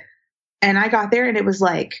part of it. And I got there, and it was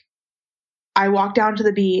like, I walked down to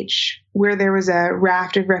the beach where there was a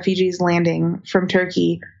raft of refugees landing from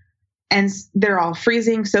Turkey, and they're all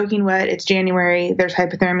freezing, soaking wet. It's January. There's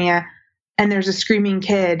hypothermia, and there's a screaming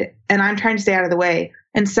kid, and I'm trying to stay out of the way.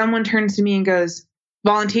 And someone turns to me and goes,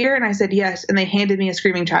 volunteer? And I said, yes. And they handed me a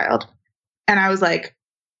screaming child. And I was like,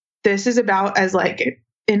 this is about as like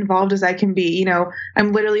involved as I can be. You know,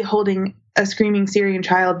 I'm literally holding a screaming Syrian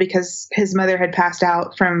child because his mother had passed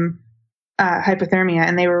out from hypothermia,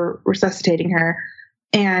 and they were resuscitating her.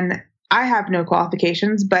 And I have no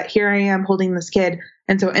qualifications, but here I am holding this kid.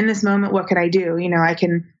 And so in this moment, what could I do? You know, I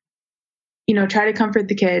can, you know, try to comfort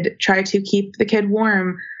the kid, try to keep the kid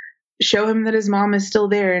warm, show him that his mom is still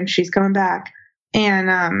there and she's coming back.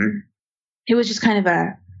 And it was just kind of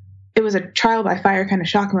a trial by fire kind of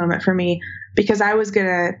shock moment for me, because I was going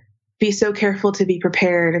to be so careful to be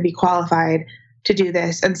prepared and be qualified to do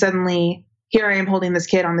this. And suddenly here I am holding this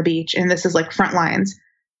kid on the beach, and this is like front lines.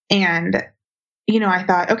 And, you know, I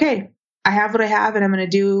thought, okay, I have what I have, and I'm going to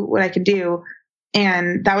do what I can do.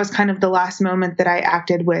 And that was kind of the last moment that I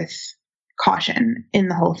acted with caution in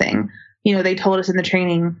the whole thing. You know, they told us in the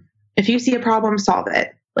training, if you see a problem, solve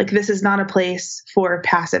it. Like, this is not a place for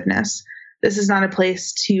passiveness. This is not a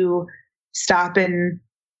place to stop and,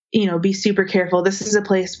 you know, be super careful. This is a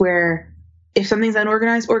place where if something's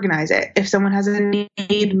unorganized, organize it. If someone has a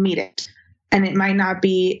need, meet it. And it might not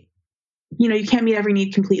be, you know, you can't meet every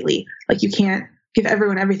need completely. Like, you can't give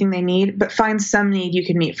everyone everything they need, but find some need you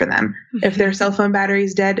can meet for them. Mm-hmm. If their cell phone battery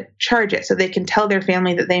is dead, charge it so they can tell their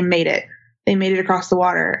family that they made it. They made it across the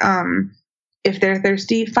water. If they're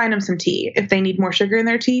thirsty, find them some tea. If they need more sugar in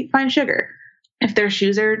their tea, find sugar. If their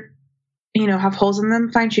shoes are, you know, have holes in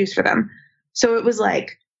them, find shoes for them. So it was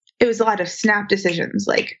a lot of snap decisions,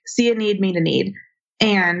 like see a need, meet a need.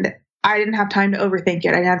 And I didn't have time to overthink it.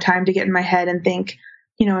 I didn't have time to get in my head and think,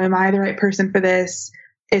 you know, am I the right person for this?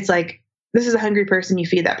 It's like, this is a hungry person, you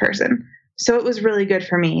feed that person. So it was really good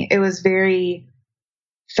for me. It was very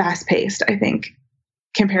fast paced, I think,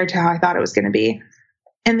 compared to how I thought it was going to be.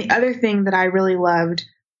 And the other thing that I really loved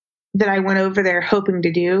that I went over there hoping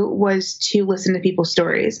to do was to listen to people's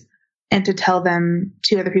stories and to tell them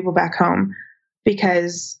to other people back home,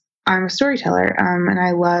 because I'm a storyteller, and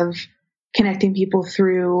I love connecting people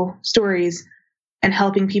through stories and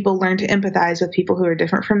helping people learn to empathize with people who are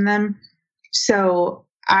different from them. So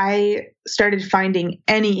I started finding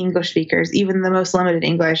any English speakers, even the most limited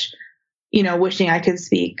English, you know, wishing I could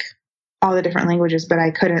speak all the different languages, but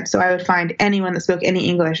I couldn't. So I would find anyone that spoke any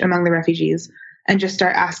English among the refugees and just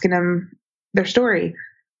start asking them their story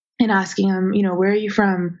and asking them, where are you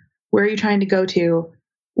from? Where are you trying to go to?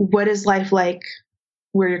 What is life like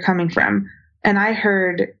where you're coming from? And I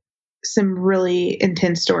heard some really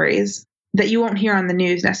intense stories that you won't hear on the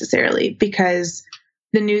news necessarily, because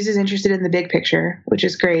the news is interested in the big picture, which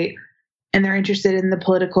is great. And they're interested in the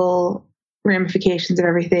political ramifications of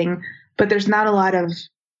everything. But there's not a lot of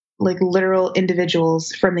literal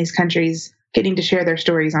individuals from these countries getting to share their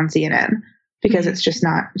stories on CNN, because it's just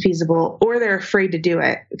not feasible, or they're afraid to do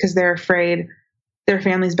it because they're afraid their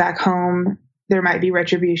family's back home. There might be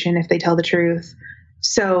retribution if they tell the truth.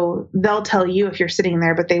 So they'll tell you if you're sitting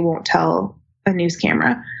there, but they won't tell a news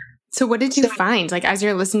camera. So what did you find? As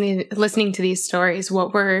you're listening to these stories,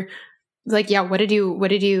 what were what did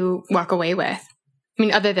you walk away with? I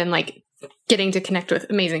mean, other than getting to connect with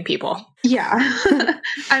amazing people. Yeah.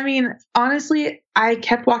 I mean, honestly, I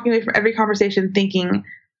kept walking away from every conversation thinking,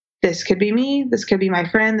 this could be me, this could be my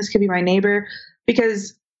friend, this could be my neighbor,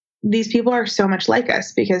 because these people are so much like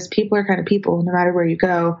us, because people are kind of people no matter where you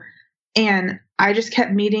go. And I just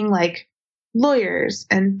kept meeting lawyers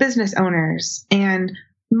and business owners and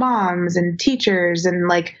moms and teachers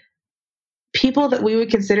and people that we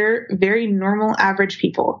would consider very normal, average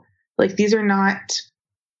people. These are not,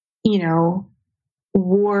 they're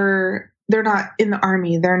not in the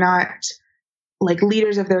army. They're not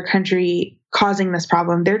leaders of their country causing this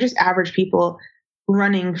problem. They're just average people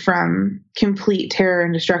running from complete terror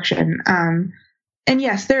and destruction. And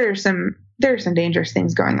yes, there are some dangerous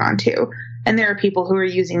things going on too. And there are people who are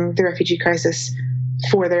using the refugee crisis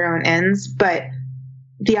for their own ends. But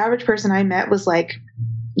the average person I met was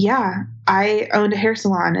yeah, I owned a hair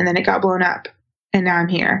salon and then it got blown up and now I'm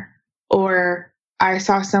here. Or I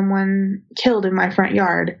saw someone killed in my front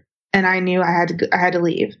yard and I knew I had to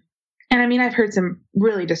leave. And I mean, I've heard some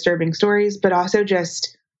really disturbing stories, but also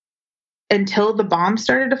just until the bombs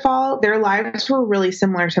started to fall, their lives were really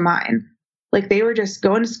similar to mine. They were just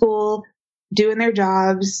going to school, doing their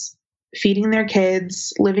jobs, feeding their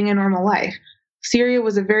kids, living a normal life. Syria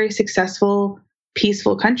was a very successful,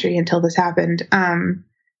 peaceful country until this happened.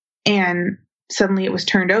 And suddenly it was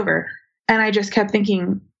turned over. And I just kept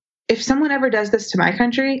thinking, if someone ever does this to my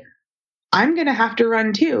country, I'm going to have to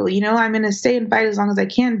run too. I'm going to stay and fight as long as I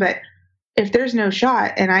can. But if there's no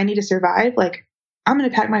shot and I need to survive, I'm going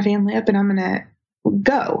to pack my family up and I'm going to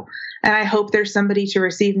go. And I hope there's somebody to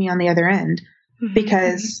receive me on the other end,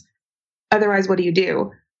 because otherwise, what do you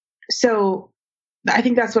do? So I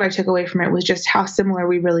think that's what I took away from it, was just how similar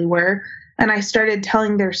we really were. And I started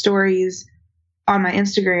telling their stories on my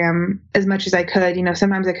Instagram as much as I could.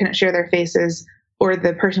 Sometimes I couldn't share their faces or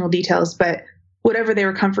the personal details, but whatever they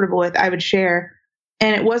were comfortable with, I would share.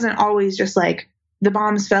 And it wasn't always just the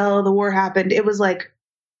bombs fell, the war happened. It was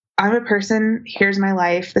I'm a person, here's my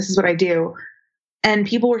life, this is what I do. And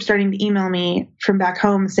people were starting to email me from back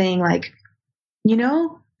home saying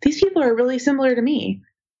these people are really similar to me.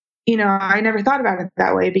 I never thought about it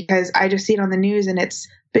that way because I just see it on the news and it's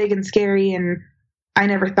big and scary. And I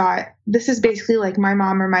never thought this is basically my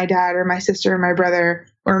mom or my dad or my sister or my brother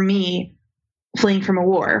or me fleeing from a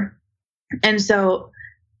war. And so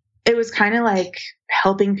it was kind of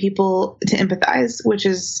helping people to empathize, which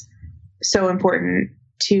is so important,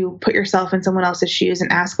 to put yourself in someone else's shoes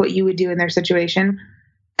and ask what you would do in their situation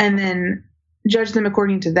and then judge them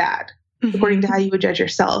according to that, according to how you would judge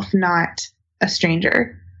yourself, not a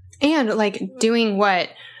stranger. And doing what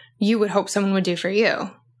you would hope someone would do for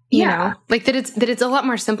you. You know, that it's a lot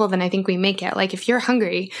more simple than I think we make it. If you're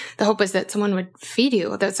hungry, the hope is that someone would feed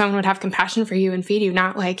you, that someone would have compassion for you and feed you,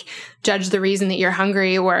 not judge the reason that you're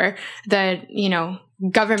hungry or the,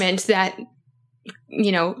 government that,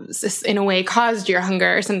 in a way caused your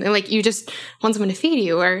hunger or something. You just want someone to feed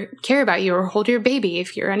you or care about you or hold your baby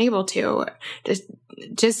if you're unable to.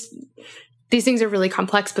 Just these things are really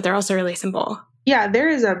complex, but they're also really simple. Yeah, there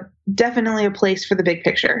is definitely a place for the big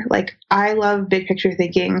picture. I love big picture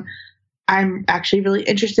thinking. I'm actually really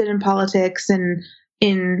interested in politics and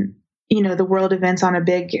in, the world events on a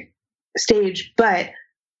big stage. But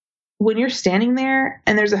when you're standing there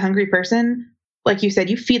and there's a hungry person, like you said,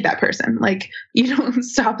 you feed that person. You don't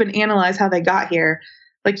stop and analyze how they got here.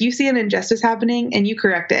 You see an injustice happening and you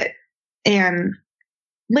correct it. And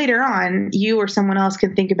later on, you or someone else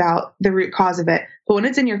can think about the root cause of it. But when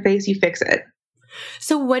it's in your face, you fix it.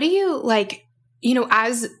 So what do you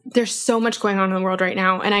as there's so much going on in the world right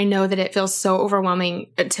now, and I know that it feels so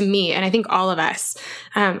overwhelming to me, and I think all of us,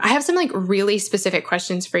 I have some really specific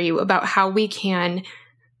questions for you about how we can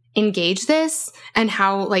engage this and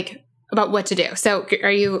how about what to do. So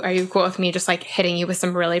are you cool with me just like hitting you with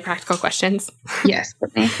some really practical questions? Yes.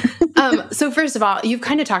 So first of all, you've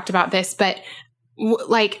kind of talked about this, but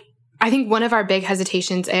I think one of our big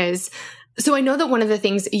hesitations is, so I know that one of the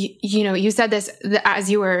things, you said this as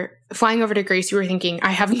you were flying over to Greece, you were thinking,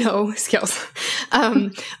 I have no skills.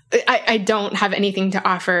 I don't have anything to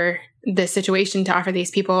offer this situation, to offer these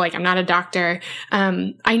people. Like, I'm not a doctor.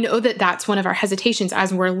 I know that that's one of our hesitations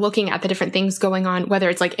as we're looking at the different things going on, whether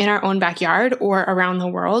it's like in our own backyard or around the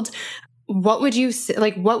world. What would you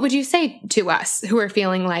say to us who are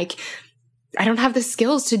feeling like, I don't have the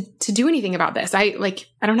skills to do anything about this. I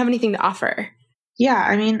don't have anything to offer. Yeah.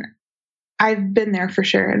 I mean, I've been there for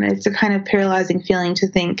sure. And it's a kind of paralyzing feeling to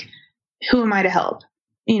think, who am I to help?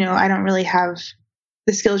 I don't really have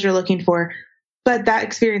the skills you're looking for, but that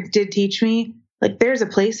experience did teach me, like, there's a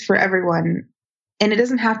place for everyone. And it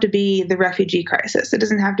doesn't have to be the refugee crisis. It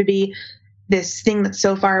doesn't have to be this thing that's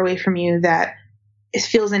so far away from you that it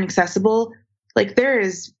feels inaccessible. Like, there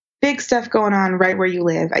is big stuff going on right where you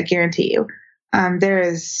live. I guarantee you. There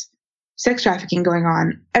is sex trafficking going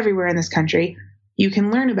on everywhere in this country. You can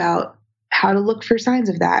learn about how to look for signs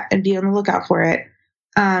of that and be on the lookout for it.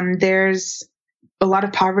 There's a lot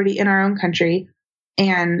of poverty in our own country,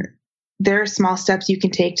 and there are small steps you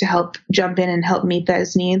can take to help jump in and help meet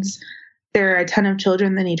those needs. There are a ton of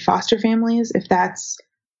children that need foster families. If that's,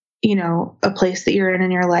 a place that you're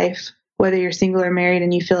in your life, whether you're single or married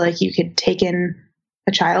and you feel like you could take in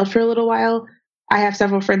a child for a little while. I have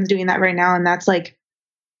several friends doing that right now. And that's like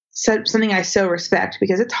something I so respect,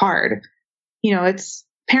 because it's hard. It's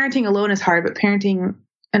parenting alone is hard, but parenting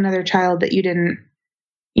another child that you didn't,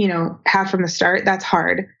 have from the start, that's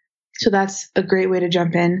hard. So that's a great way to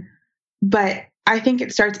jump in. But I think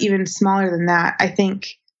it starts even smaller than that. I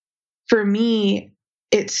think for me,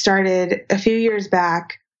 it started a few years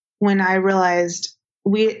back when I realized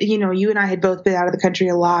you and I had both been out of the country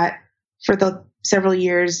a lot for the several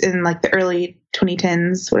years in like the early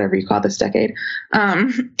 2010s, whatever you call this decade.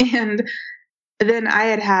 And then I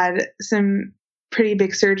had some pretty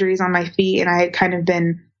big surgeries on my feet, and I had kind of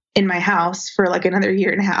been in my house for like another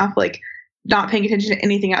year and a half, like not paying attention to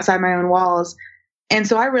anything outside my own walls. And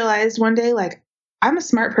so I realized one day, like, I'm a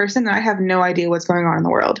smart person and I have no idea what's going on in the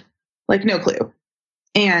world, like no clue.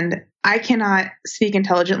 And I cannot speak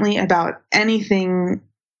intelligently about anything,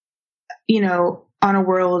 on a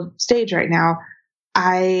world stage right now.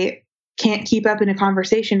 I can't keep up in a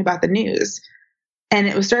conversation about the news. And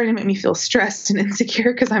it was starting to make me feel stressed and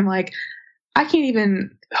insecure, because I'm like, I can't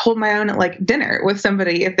even hold my own at like dinner with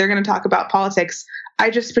somebody if they're going to talk about politics. I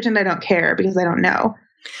just pretend I don't care because I don't know.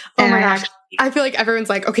 Oh my gosh. I feel like everyone's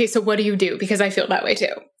like, okay, so what do you do? Because I feel that way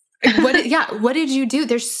too. What did you do?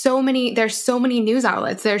 There's so many news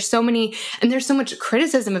outlets. There's so much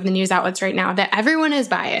criticism of the news outlets right now that everyone is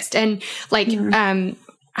biased. And like,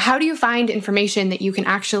 how do you find information that you can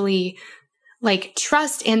actually like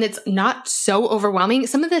trust and that's not so overwhelming?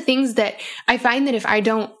 Some of the things that I find that if I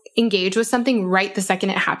don't engage with something right the second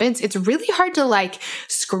it happens, it's really hard to like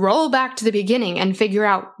scroll back to the beginning and figure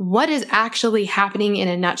out what is actually happening in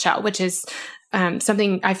a nutshell, which is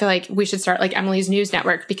something I feel like we should start like Emily's News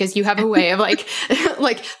Network, because you have a way of like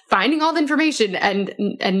like finding all the information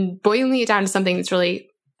and boiling it down to something that's really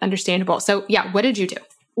understandable. So yeah, what did you do?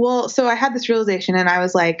 Well, so I had this realization, and I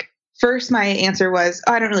was like, first my answer was,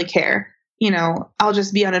 oh, I don't really care. I'll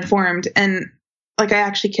just be uninformed. And like, I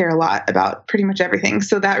actually care a lot about pretty much everything.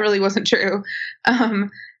 So that really wasn't true.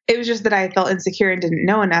 It was just that I felt insecure and didn't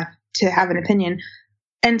know enough to have an opinion.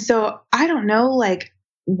 And so I don't know like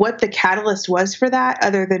what the catalyst was for that,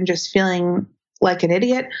 other than just feeling like an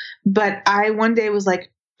idiot. But I one day was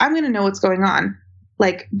like, I'm going to know what's going on.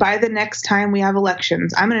 Like, by the next time we have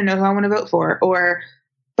elections, I'm going to know who I want to vote for. Or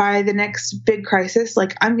by the next big crisis,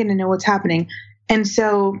 like, I'm going to know what's happening. And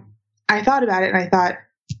so I thought about it, and I thought,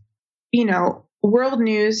 world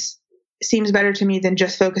news seems better to me than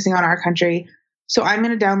just focusing on our country. So I'm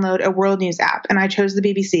going to download a world news app. And I chose the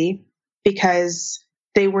BBC because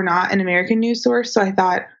they were not an American news source. So I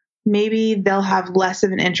thought maybe they'll have less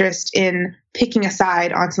of an interest in picking a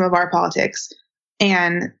side on some of our politics,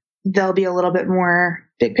 and they'll be a little bit more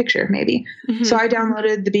big picture, maybe. Mm-hmm. So I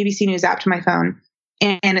downloaded the BBC News app to my phone,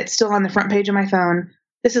 and it's still on the front page of my phone.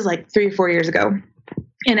 This is like 3 or 4 years ago.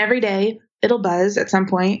 And every day it'll buzz at some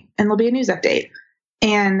point and there'll be a news update.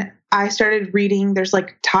 And I started reading, there's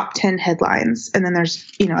like top 10 headlines, and then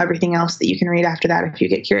there's, everything else that you can read after that if you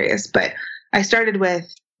get curious. But I started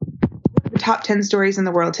with the top 10 stories in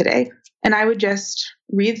the world today. And I would just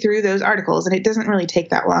read through those articles, and it doesn't really take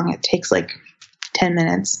that long. It takes like 10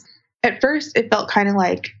 minutes. At first, it felt kind of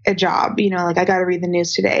like a job, like I got to read the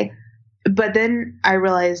news today. But then I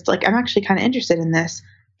realized, like, I'm actually kind of interested in this.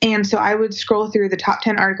 And so I would scroll through the top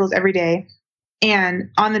 10 articles every day. And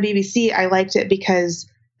on the BBC, I liked it because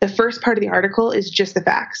the first part of the article is just the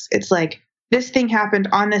facts. It's like, this thing happened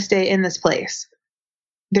on this day in this place.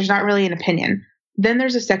 There's not really an opinion. Then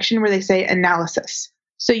there's a section where they say analysis.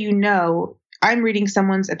 So I'm reading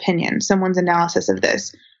someone's opinion, someone's analysis of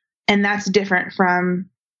this. And that's different from,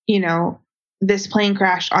 this plane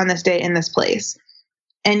crashed on this day in this place.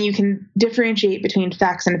 And you can differentiate between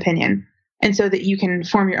facts and opinion, and so that you can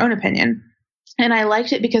form your own opinion. And I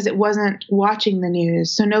liked it because it wasn't watching the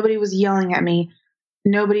news. So nobody was yelling at me.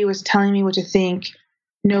 Nobody was telling me what to think.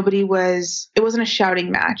 It wasn't a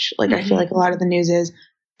shouting match like I feel like a lot of the news is.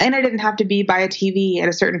 And I didn't have to be by a TV at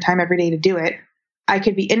a certain time every day to do it. I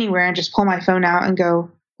could be anywhere and just pull my phone out and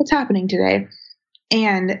go, what's happening today?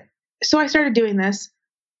 And so I started doing this,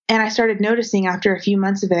 and I started noticing after a few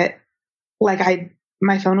months of it, like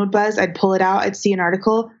my phone would buzz, I'd pull it out, I'd see an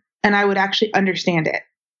article, and I would actually understand it.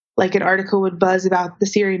 Like an article would buzz about the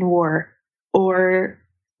Syrian war, or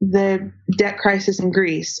the debt crisis in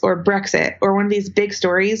Greece, or Brexit, or one of these big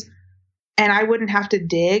stories. And I wouldn't have to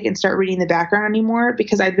dig and start reading the background anymore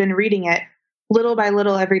because I'd been reading it little by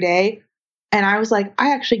little every day. And I was like,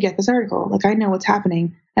 I actually get this article. Like, I know what's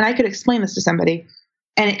happening, and I could explain this to somebody.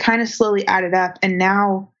 And it kind of slowly added up. And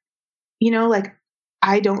now, like,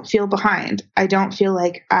 I don't feel behind. I don't feel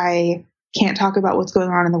like I can't talk about what's going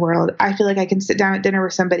on in the world. I feel like I can sit down at dinner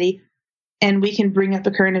with somebody and we can bring up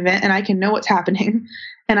a current event and I can know what's happening,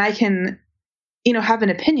 and I can, have an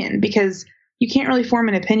opinion, because you can't really form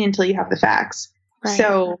an opinion until you have the facts. Right.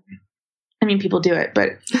 So, I mean, people do it, but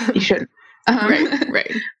you shouldn't.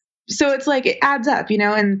 Right. So it's like, it adds up,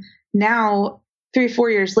 and now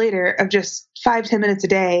 3-4 years later of just 5-10 minutes a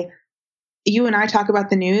day, you and I talk about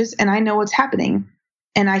the news and I know what's happening,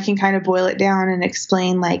 and I can kind of boil it down and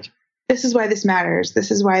explain, like, this is why this matters.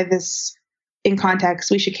 This is why this, in context,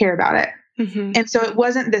 we should care about it. Mm-hmm. And so it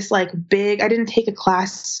wasn't this like big, I didn't take a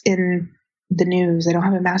class in the news. I don't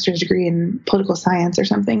have a master's degree in political science or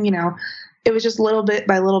something, it was just little bit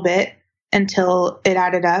by little bit until it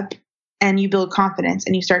added up, and you build confidence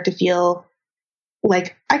and you start to feel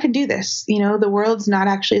like, I can do this. The world's not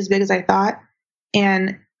actually as big as I thought.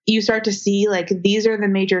 And you start to see, like, these are the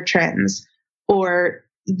major trends, or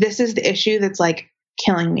this is the issue that's like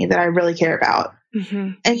killing me that I really care about.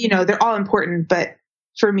 Mm-hmm. And, they're all important, but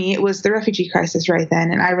for me, it was the refugee crisis right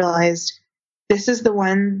then. And I realized this is the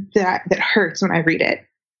one that hurts when I read it.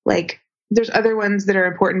 Like, there's other ones that are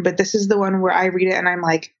important, but this is the one where I read it and I'm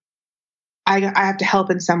like, I have to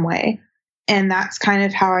help in some way. And that's kind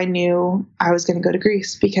of how I knew I was going to go to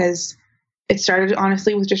Greece, because it started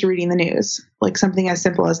honestly with just reading the news, like something as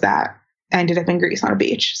simple as that. I ended up in Greece on a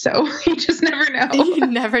beach. So you just never know. You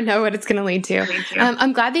never know what it's going to lead to.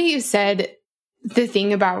 I'm glad that you said the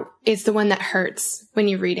thing about it's the one that hurts when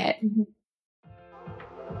you read it. Mm-hmm.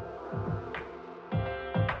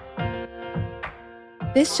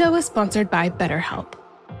 This show is sponsored by BetterHelp.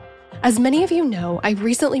 As many of you know, I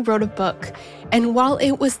recently wrote a book, and while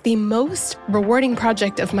it was the most rewarding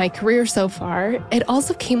project of my career so far, it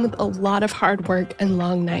also came with a lot of hard work and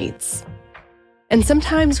long nights. And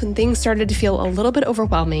sometimes when things started to feel a little bit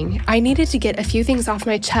overwhelming, I needed to get a few things off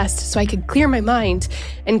my chest so I could clear my mind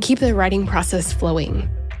and keep the writing process flowing.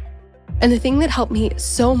 And the thing that helped me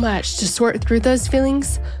so much to sort through those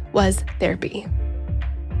feelings was therapy.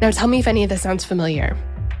 Now tell me if any of this sounds familiar.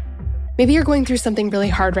 Maybe you're going through something really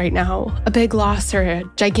hard right now, a big loss or a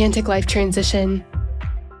gigantic life transition.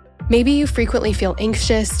 Maybe you frequently feel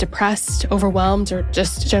anxious, depressed, overwhelmed, or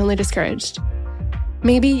just generally discouraged.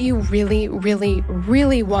 Maybe you really, really,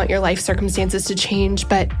 really want your life circumstances to change,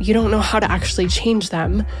 but you don't know how to actually change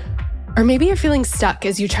them. Or maybe you're feeling stuck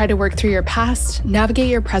as you try to work through your past, navigate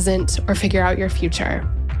your present, or figure out your future.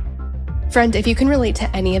 Friend, if you can relate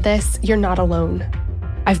to any of this, you're not alone.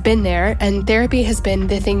 I've been there, and therapy has been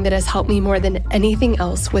the thing that has helped me more than anything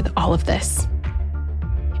else with all of this.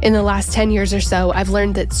 In the last 10 years or so, I've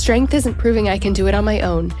learned that strength isn't proving I can do it on my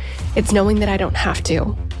own. It's knowing that I don't have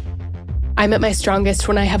to. I'm at my strongest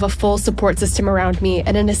when I have a full support system around me,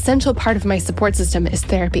 and an essential part of my support system is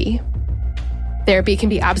therapy. Therapy can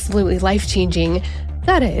be absolutely life-changing.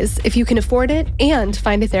 That is, if you can afford it and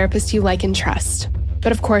find a therapist you like and trust.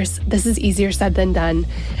 But of course, this is easier said than done,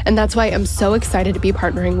 and that's why I'm so excited to be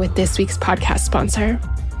partnering with this week's podcast sponsor.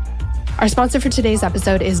 Our sponsor for today's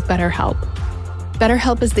episode is BetterHelp.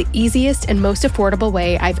 BetterHelp is the easiest and most affordable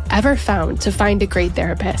way I've ever found to find a great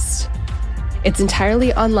therapist. It's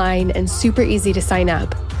entirely online and super easy to sign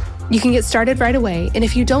up. You can get started right away, and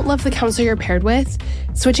if you don't love the counselor you're paired with,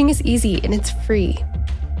 switching is easy and it's free.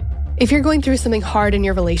 If you're going through something hard in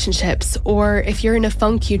your relationships, or if you're in a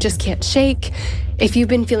funk you just can't shake, if you've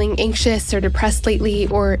been feeling anxious or depressed lately,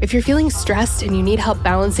 or if you're feeling stressed and you need help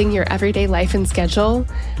balancing your everyday life and schedule,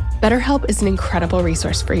 BetterHelp is an incredible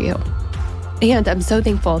resource for you. And I'm so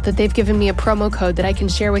thankful that they've given me a promo code that I can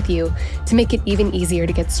share with you to make it even easier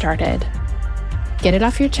to get started. Get it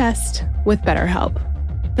off your chest with BetterHelp.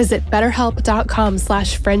 Visit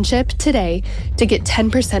betterhelp.com/friendship today to get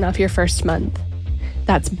 10% off your first month.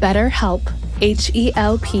 That's BetterHelp,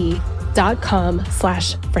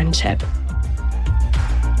 HELP.com/friendship.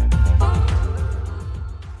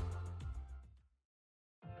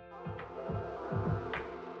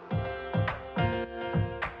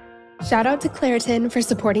 Shout out to Claritin for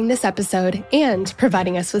supporting this episode and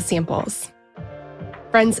providing us with samples.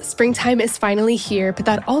 Friends, springtime is finally here, but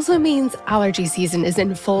that also means allergy season is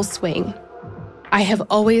in full swing. I have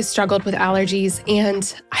always struggled with allergies,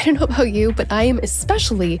 and I don't know about you, but I am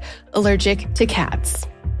especially allergic to cats.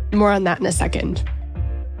 More on that in a second.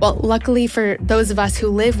 Well, luckily for those of us who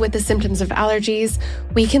live with the symptoms of allergies,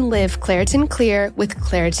 we can live Claritin Clear with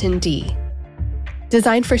Claritin D.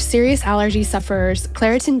 Designed for serious allergy sufferers,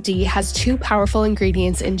 Claritin D has 2 powerful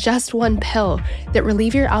ingredients in just one pill that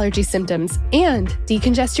relieve your allergy symptoms and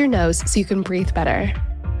decongest your nose so you can breathe better.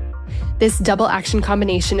 This double-action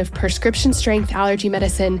combination of prescription-strength allergy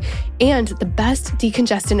medicine and the best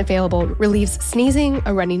decongestant available relieves sneezing,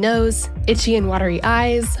 a runny nose, itchy and watery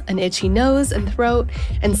eyes, an itchy nose and throat,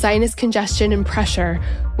 and sinus congestion and pressure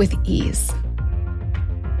with ease.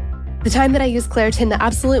 The time that I use Claritin the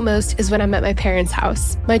absolute most is when I'm at my parents'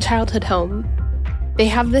 house, my childhood home. They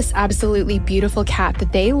have this absolutely beautiful cat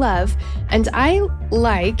that they love, and I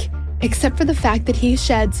like, except for the fact that he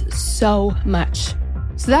sheds so much.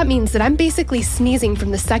 So that means that I'm basically sneezing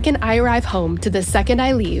from the second I arrive home to the second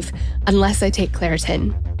I leave, unless I take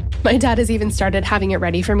Claritin. My dad has even started having it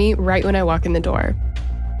ready for me right when I walk in the door.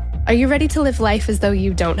 Are you ready to live life as though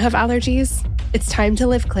you don't have allergies? It's time to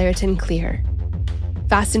live Claritin Clear.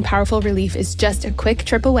 Fast and powerful relief is just a quick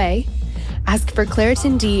trip away. Ask for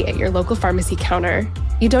Claritin D at your local pharmacy counter.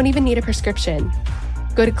 You don't even need a prescription.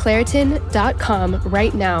 Go to Claritin.com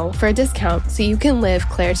right now for a discount so you can live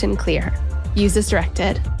Claritin Clear. Use as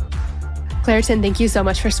directed. Claritin, thank you so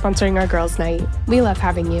much for sponsoring our girls' night. We love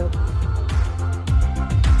having you.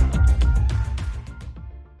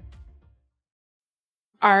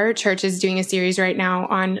 Our church is doing a series right now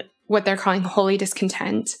on what they're calling holy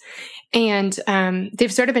discontent. And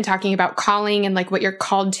they've sort of been talking about calling and like what you're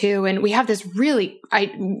called to. And we have this really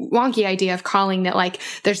wonky idea of calling that like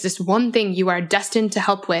there's this one thing you are destined to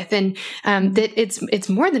help with, and that it's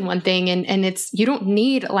more than one thing. And it's you don't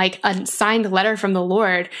need like a signed letter from the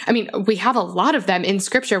Lord. I mean, we have a lot of them in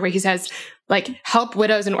Scripture where He says, like, help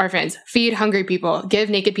widows and orphans, feed hungry people, give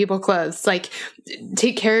naked people clothes, like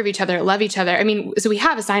take care of each other, love each other. I mean, so we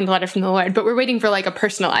have a signed letter from the Lord, but we're waiting for like a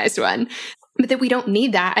personalized one. But that we don't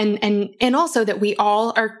need that. And also that we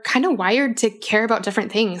all are kind of wired to care about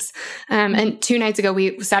different things. And 2 nights ago,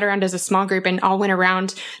 we sat around as a small group and all went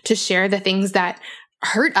around to share the things that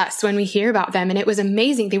hurt us when we hear about them. And it was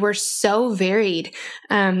amazing. They were so varied.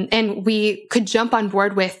 And we could jump on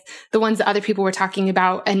board with the ones that other people were talking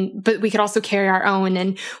about. But we could also carry our own,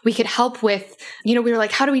 and we could help with, we were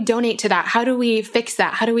like, how do we donate to that? How do we fix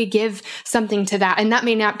that? How do we give something to that? And that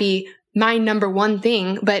may not be my number one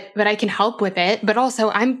thing, but I can help with it. But also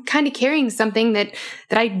I'm kind of carrying something that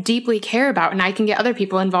I deeply care about, and I can get other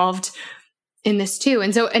people involved in this too.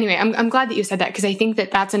 And so anyway, I'm glad that you said that, because I think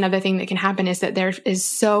that that's another thing that can happen, is that there is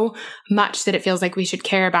so much that it feels like we should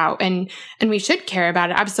care about, and we should care about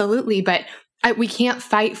it. Absolutely. But we can't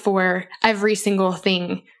fight for every single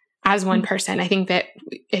thing as one person. I think that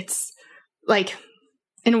it's like,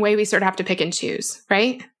 in a way, we sort of have to pick and choose,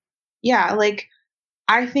 right? Yeah. Like,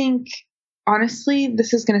 I think, honestly,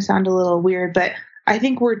 this is going to sound a little weird, but I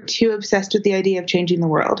think we're too obsessed with the idea of changing the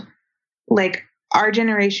world. Like, our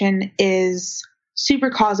generation is super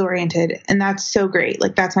cause oriented, and that's so great.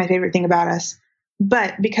 Like, that's my favorite thing about us.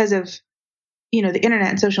 But because of, the internet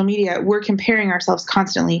and social media, we're comparing ourselves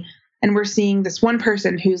constantly, and we're seeing this one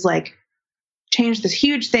person who's like changed this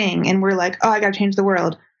huge thing, and we're like, oh, I got to change the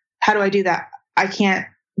world. How do I do that? I can't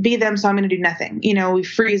be them, so I'm going to do nothing. We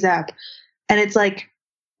freeze up, and it's like,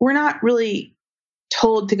 we're not really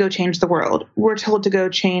told to go change the world. We're told to go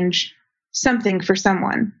change something for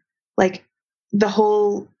someone. Like the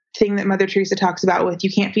whole thing that Mother Teresa talks about with,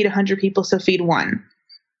 you can't feed 100 people, so feed one,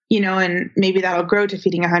 and maybe that'll grow to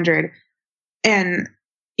feeding 100. And,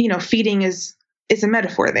 feeding is a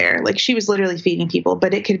metaphor there. Like, she was literally feeding people,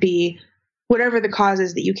 but it could be whatever the cause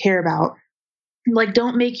is that you care about. Like,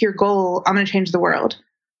 don't make your goal, I'm going to change the world,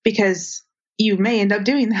 because you may end up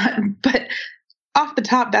doing that. But off the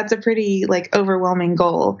top, that's a pretty like overwhelming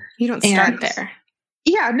goal. You don't start there.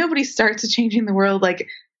 Yeah, nobody starts changing the world. Like,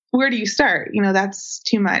 where do you start? You know, that's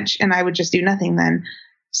too much. And I would just do nothing then.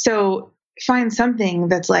 So find something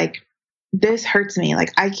that's like, this hurts me.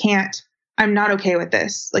 Like, I'm not okay with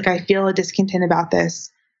this. Like, I feel a discontent about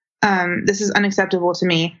this. This is unacceptable to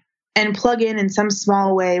me. And plug in some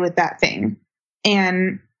small way with that thing.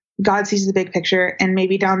 And God sees the big picture. And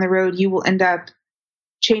maybe down the road, you will end up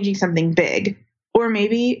changing something big. Or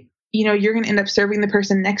maybe, you know, you're going to end up serving the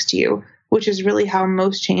person next to you, which is really how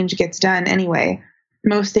most change gets done anyway.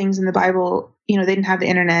 Most things in the Bible, you know, they didn't have the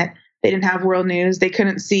internet. They didn't have world news. They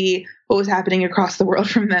couldn't see what was happening across the world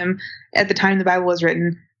from them at the time the Bible was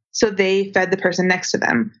written. So they fed the person next to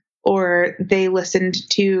them, or they listened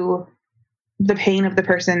to the pain of the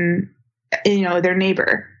person, you know, their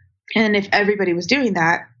neighbor. And if everybody was doing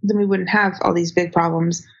that, then we wouldn't have all these big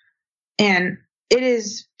problems. And it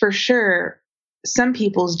is for sure some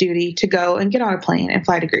people's duty to go and get on a plane and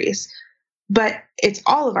fly to Greece. But it's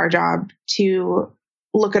all of our job to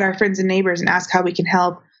look at our friends and neighbors and ask how we can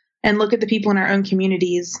help, and look at the people in our own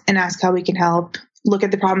communities and ask how we can help, look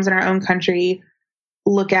at the problems in our own country,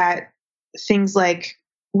 look at things like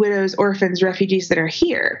widows, orphans, refugees that are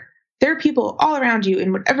here. There are people all around you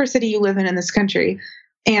in whatever city you live in this country,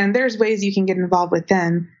 and there's ways you can get involved with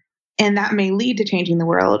them, and that may lead to changing the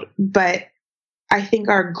world. But I think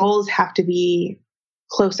our goals have to be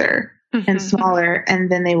closer and smaller,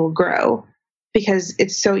 and then they will grow, because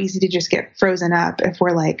it's so easy to just get frozen up if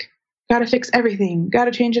we're like, got to fix everything, got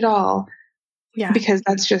to change it all. Yeah. Because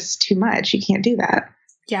that's just too much. You can't do that.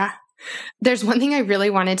 Yeah. There's one thing I really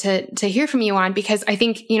wanted to hear from you on, because I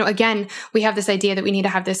think, you know, again, we have this idea that we need to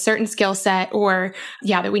have this certain skill set, or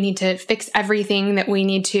that we need to fix everything, that we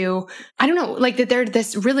need to, I don't know, like that there's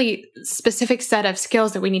this really specific set of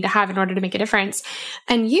skills that we need to have in order to make a difference.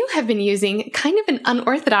 And you have been using kind of an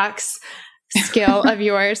unorthodox skill of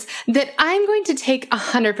yours that I'm going to take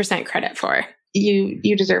 100% credit for.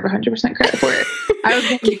 You deserve 100% credit for it. I was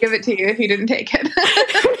going to give it to you if you didn't take it.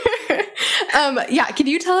 Can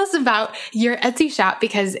you tell us about your Etsy shop?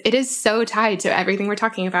 Because it is so tied to everything we're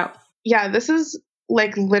talking about. Yeah, this is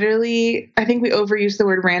like literally, I think we overuse the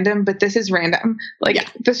word random, but this is random.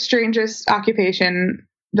 The strangest occupation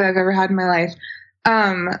that I've ever had in my life.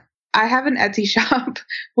 I have an Etsy shop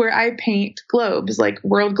where I paint globes, like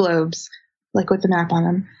world globes, like with the map on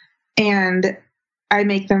them. And I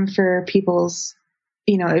make them for people's,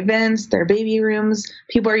 you know, events, their baby rooms.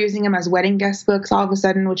 People are using them as wedding guest books all of a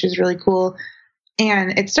sudden, which is really cool.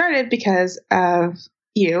 And it started because of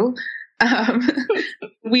you.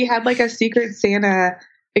 We had like a Secret Santa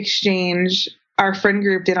exchange our friend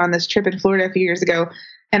group did on this trip in Florida a few years ago.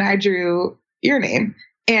 And I drew your name.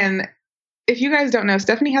 And if you guys don't know,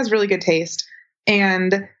 Stephanie has really good taste.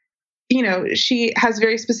 And, you know, she has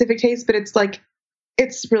very specific taste, but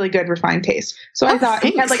it's really good, refined taste. So I thought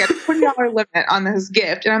he had like a $20 limit on this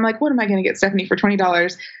gift. And I'm like, what am I going to get Stephanie for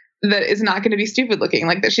 $20 that is not going to be stupid looking,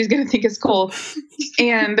 like that she's going to think is cool?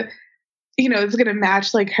 And, you know, it's going to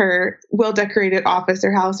match like her well-decorated office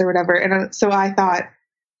or house or whatever. And so I thought,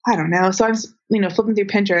 I don't know. So I'm, you know, flipping through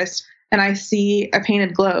Pinterest and I see a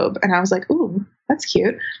painted globe and I was like, ooh, that's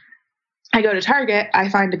cute. I go to Target, I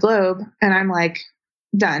find a globe and I'm like,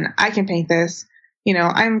 done. I can paint this. You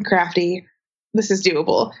know, I'm crafty. This is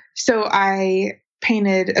doable. So I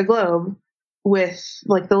painted a globe with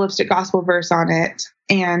like the Lipstick Gospel verse on it.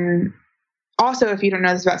 And also, if you don't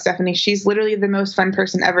know this about Stephanie, she's literally the most fun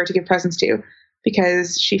person ever to give presents to,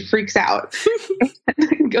 because she freaks out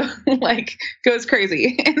and goes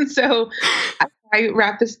crazy. And so I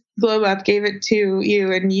wrapped this globe up, gave it to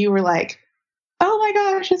you, and you were like, oh my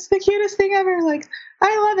gosh, it's the cutest thing ever. Like,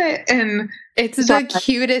 I love it. And it's the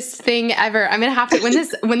cutest thing ever. I'm going to have to,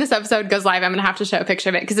 when this episode goes live, I'm going to have to show a picture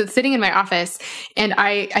of it because it's sitting in my office. And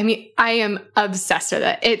I am obsessed with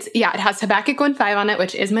it. It has Habakkuk 1:5 on it,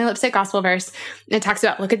 which is my Lipstick Gospel verse. It talks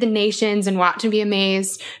about look at the nations and watch and be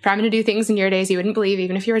amazed, for I'm going to do things in your days you wouldn't believe,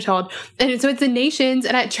 even if you were told. And so it's the nations,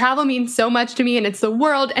 and travel means so much to me, and it's the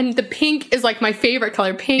world. And the pink is like my favorite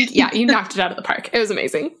color. Pink. Yeah, you knocked it out of the park. It was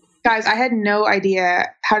amazing. Guys, I had no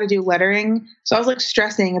idea how to do lettering. So I was like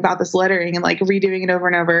stressing about this lettering and like redoing it over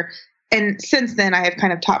and over. And since then I have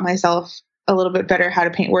kind of taught myself a little bit better how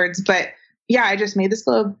to paint words. But yeah, I just made this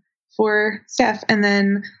globe for Steph. And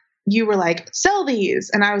then you were like, sell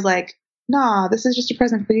these. And I was like, nah, this is just a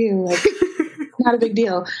present for you. Like, not a big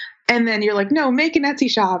deal. And then you're like, no, make an Etsy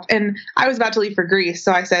shop. And I was about to leave for Greece.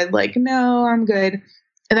 So I said like, no, I'm good.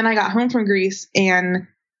 And then I got home from Greece and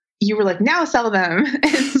you were like, now sell them.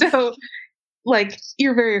 And so like,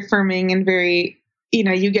 you're very affirming and very,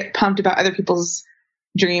 you get pumped about other people's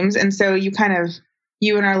dreams. And so you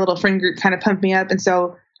and our little friend group kind of pumped me up. And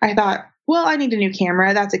so I thought, well, I need a new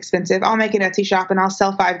camera. That's expensive. I'll make an Etsy shop and I'll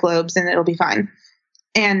sell 5 globes and it'll be fine.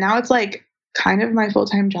 And now it's like kind of my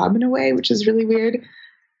full-time job in a way, which is really weird.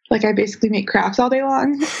 Like I basically make crafts all day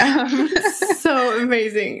long. So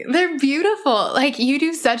amazing. They're beautiful. Like you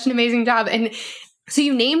do such an amazing job. And so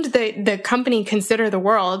you named the company Consider the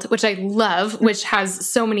World, which I love, which has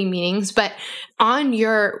so many meanings, but on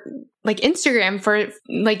your like Instagram for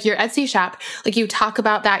like your Etsy shop, like you talk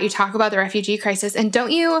about that, you talk about the refugee crisis, and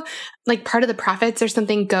don't you like part of the profits or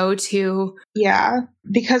something go to? Yeah,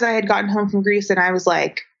 because I had gotten home from Greece and I was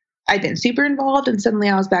like, I'd been super involved and suddenly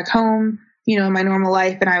I was back home, in my normal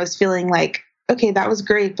life. And I was feeling like, okay, that was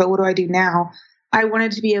great, but what do I do now? I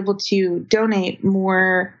wanted to be able to donate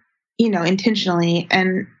more, intentionally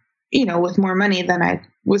and, with more money than I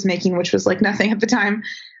was making, which was like nothing at the time.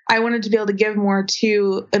 I wanted to be able to give more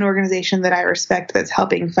to an organization that I respect that's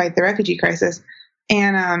helping fight the refugee crisis.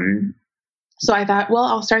 And so I thought, well,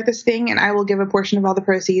 I'll start this thing and I will give a portion of all the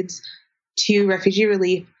proceeds to refugee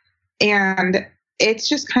relief. And it's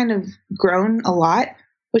just kind of grown a lot,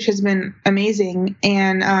 which has been amazing.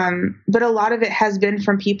 And but a lot of it has been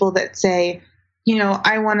from people that say,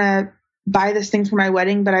 I want to buy this thing for my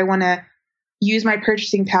wedding, but I want to use my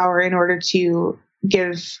purchasing power in order to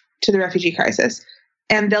give to the refugee crisis.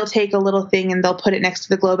 And they'll take a little thing and they'll put it next to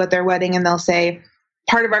the globe at their wedding and they'll say,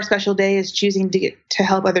 part of our special day is choosing to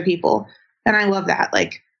help other people. And I love that.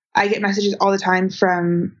 Like I get messages all the time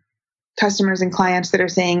from customers and clients that are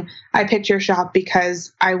saying, I picked your shop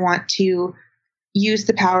because I want to use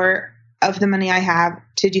the power of the money I have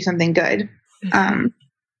to do something good.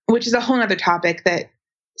 Which is a whole other topic that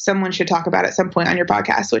someone should talk about at some point on your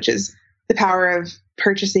podcast, which is the power of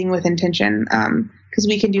purchasing with intention. Because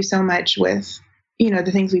we can do so much with,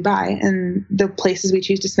 the things we buy and the places we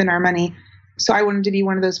choose to spend our money. So I wanted to be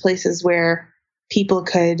one of those places where people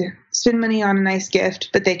could spend money on a nice gift,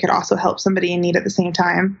 but they could also help somebody in need at the same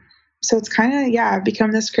time. So it's kind of,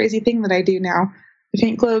 become this crazy thing that I do now. I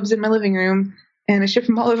paint globes in my living room and I ship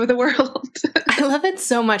them all over the world. I love it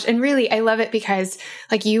so much. And really, I love it because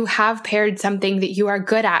like you have paired something that you are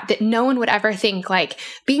good at that no one would ever think like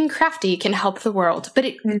being crafty can help the world, but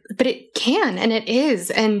it can, and it is.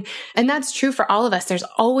 And that's true for all of us. There's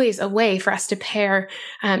always a way for us to pair,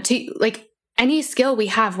 to like any skill we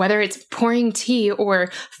have, whether it's pouring tea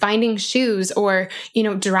or finding shoes or,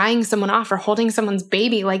 drying someone off or holding someone's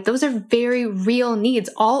baby. Like those are very real needs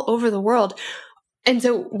all over the world. And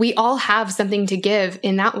so we all have something to give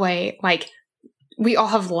in that way. Like we all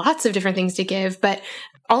have lots of different things to give, but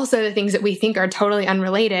also the things that we think are totally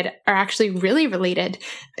unrelated are actually really related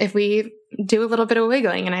if we do a little bit of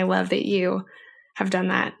wiggling. And I love that you have done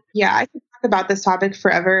that. Yeah, I could talk about this topic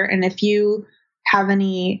forever. And if you have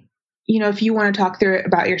any, if you want to talk through it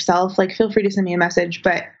about yourself, like feel free to send me a message.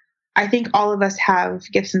 But I think all of us have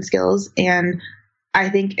gifts and skills. And I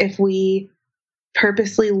think if we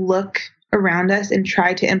purposely look around us and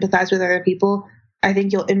try to empathize with other people, I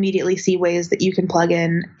think you'll immediately see ways that you can plug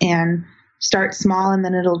in and start small and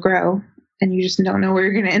then it'll grow and you just don't know where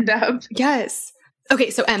you're going to end up. Yes.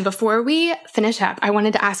 Okay. So Em, before we finish up, I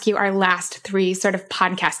wanted to ask you our last 3 sort of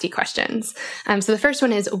podcasty questions. So the first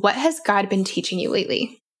one is, what has God been teaching you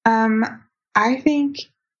lately? I think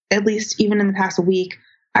at least even in the past week,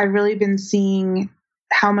 I've really been seeing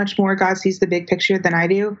how much more God sees the big picture than I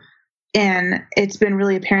do. And it's been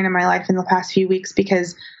really apparent in my life in the past few weeks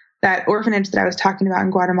because that orphanage that I was talking about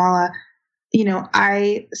in Guatemala,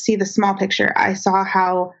 I see the small picture. I saw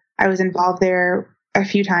how I was involved there a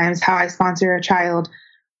few times, how I sponsor a child.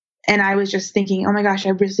 And I was just thinking, oh my gosh, I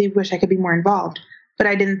really wish I could be more involved. But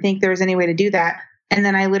I didn't think there was any way to do that. And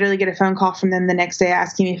then I literally get a phone call from them the next day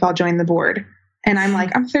asking me if I'll join the board. And I'm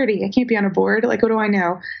like, I'm 30. I can't be on a board. Like, what do I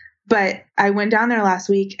know? But I went down there last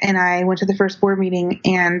week and I went to the first board meeting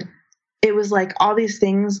and it was like all these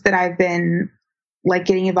things that I've been like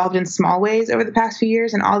getting involved in small ways over the past few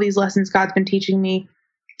years and all these lessons God's been teaching me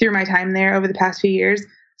through my time there over the past few years.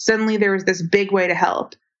 Suddenly there was this big way to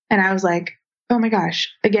help. And I was like, oh my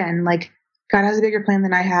gosh, again, like God has a bigger plan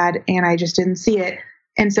than I had and I just didn't see it.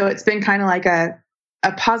 And so it's been kind of like a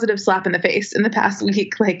positive slap in the face in the past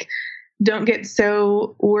week. Like, don't get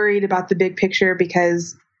so worried about the big picture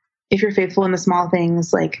because if you're faithful in the small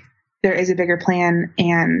things, like there is a bigger plan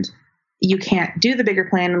and you can't do the bigger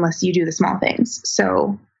plan unless you do the small things.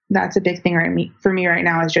 So that's a big thing for me right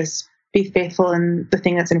now is just be faithful in the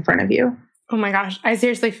thing that's in front of you. Oh my gosh. I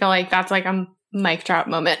seriously feel like that's like a mic drop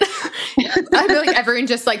moment. I feel like everyone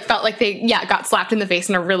just like felt like they, got slapped in the face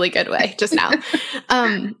in a really good way just now.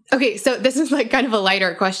 Okay. So this is like kind of a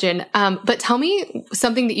lighter question. But tell me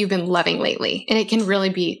something that you've been loving lately, and it can really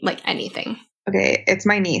be like anything. Okay. It's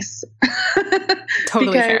my niece.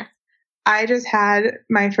 Totally fair. I just had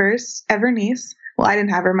my first ever niece. Well, I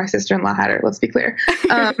didn't have her. My sister-in-law had her. Let's be clear.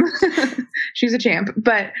 She's a champ.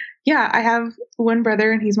 But yeah, I have one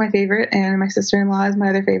brother and he's my favorite, and my sister-in-law is my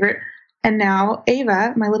other favorite. And now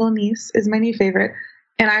Ava, my little niece, is my new favorite.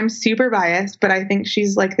 And I'm super biased, but I think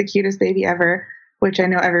she's like the cutest baby ever, which I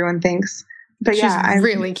know everyone thinks. But she's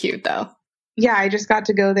really cute though. Yeah, I just got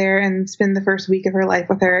to go there and spend the first week of her life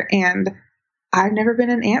with her. And I've never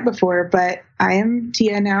been an aunt before, but I am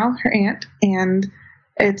Tia now, her aunt. And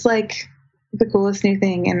it's like the coolest new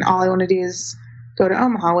thing. And all I want to do is go to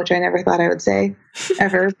Omaha, which I never thought I would say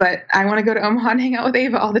ever, but I want to go to Omaha and hang out with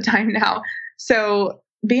Ava all the time now. So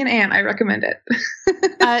be an aunt. I recommend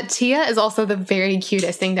it. Tia is also the very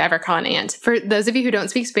cutest thing to ever call an aunt. For those of you who don't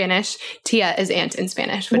speak Spanish, Tia is aunt in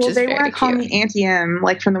Spanish, which is very cute. Well, they want to call me Auntie M,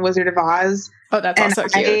 like from The Wizard of Oz. Oh, that's also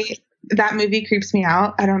cute. That movie creeps me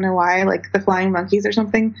out. I don't know why, like the flying monkeys or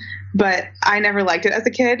something, but I never liked it as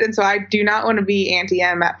a kid. And so I do not want to be Auntie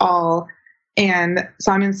M at all. And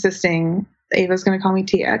so I'm insisting Ava's going to call me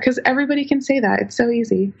Tia, because everybody can say that. It's so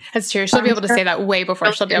easy. That's true. She'll be able to say that way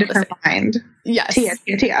before she'll be able to say mind. Yes. Tia.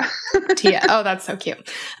 Tia. Oh, that's so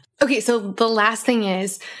cute. Okay. So the last thing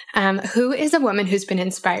is, who is a woman who's been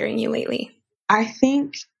inspiring you lately? I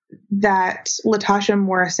think that Latasha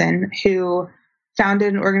Morrison, who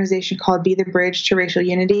founded an organization called Be the Bridge to Racial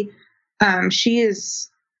Unity. She is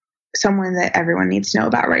someone that everyone needs to know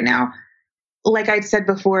about right now. Like I said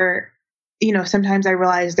before, sometimes I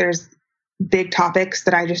realize there's big topics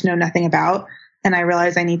that I just know nothing about, and I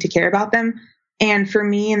realize I need to care about them. And for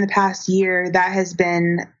me in the past year, that has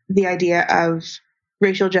been the idea of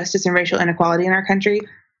racial justice and racial inequality in our country.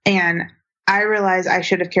 And I realize I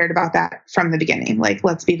should have cared about that from the beginning. Like,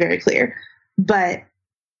 let's be very clear. But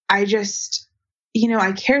I just,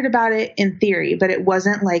 I cared about it in theory, but it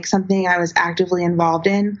wasn't like something I was actively involved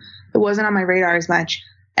in. It wasn't on my radar as much.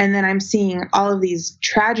 And then I'm seeing all of these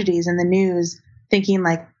tragedies in the news, thinking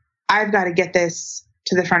like, I've got to get this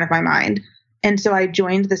to the front of my mind. And so I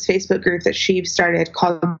joined this Facebook group that she started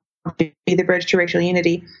called Be the Bridge to Racial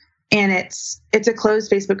Unity. And it's a closed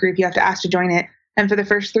Facebook group. You have to ask to join it. And for the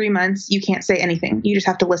first 3 months, you can't say anything. You just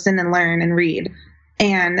have to listen and learn and read.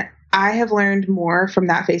 And I have learned more from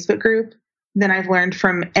that Facebook group than I've learned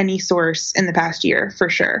from any source in the past year, for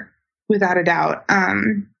sure, without a doubt.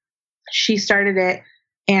 She started it,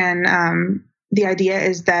 and the idea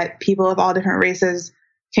is that people of all different races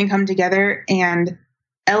can come together and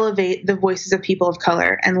elevate the voices of people of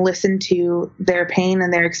color and listen to their pain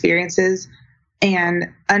and their experiences, and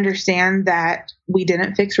understand that we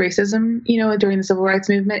didn't fix racism, during the civil rights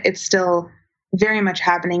movement. It's still very much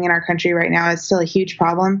happening in our country right now. It's still a huge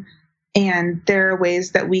problem. And there are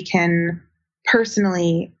ways that we can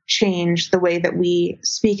personally change the way that we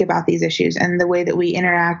speak about these issues and the way that we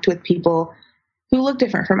interact with people who look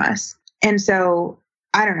different from us. And so,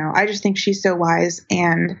 I don't know, I just think she's so wise,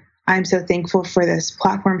 and I'm so thankful for this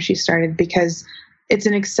platform she started, because it's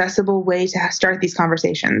an accessible way to start these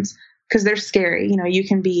conversations, because they're scary. You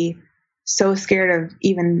can be so scared of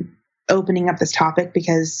even opening up this topic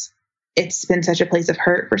because it's been such a place of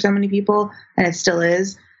hurt for so many people, and it still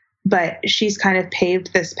is. But she's kind of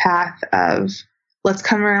paved this path of, let's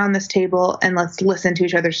come around this table and let's listen to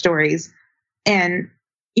each other's stories. And,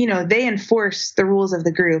 they enforce the rules of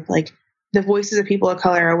the group. Like, the voices of people of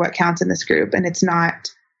color are what counts in this group. And it's not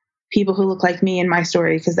people who look like me in my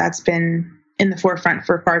story, because that's been in the forefront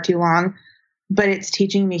for far too long. But it's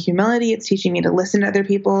teaching me humility. It's teaching me to listen to other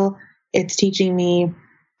people. It's teaching me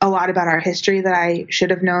a lot about our history that I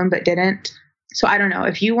should have known but didn't. So I don't know.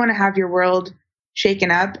 If you want to have your world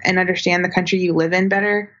shaken up and understand the country you live in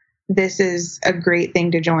better, this is a great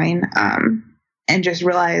thing to join, and just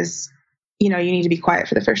realize, you need to be quiet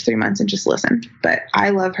for the first 3 months and just listen. But I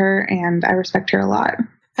love her and I respect her a lot.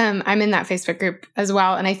 I'm in that Facebook group as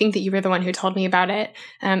well. And I think that you were the one who told me about it.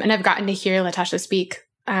 And I've gotten to hear Latasha speak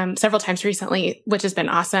several times recently, which has been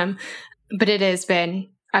awesome. But it has been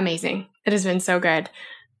amazing. It has been so good.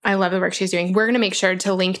 I love the work she's doing. We're going to make sure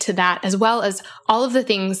to link to that, as well as all of the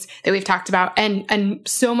things that we've talked about and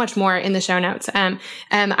so much more in the show notes.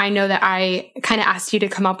 I know that I kind of asked you to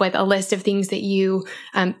come up with a list of things that you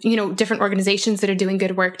different organizations that are doing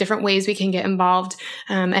good work, different ways we can get involved.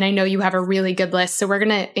 And I know you have a really good list. So we're going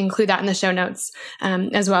to include that in the show notes,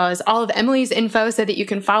 as well as all of Emily's info so that you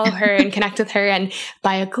can follow her and connect with her and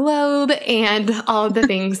buy a globe and all of the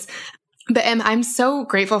things. But I'm so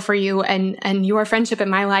grateful for you and your friendship in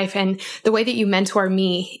my life and the way that you mentor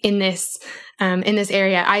me in this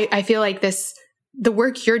area. I feel like the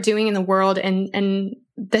work you're doing in the world and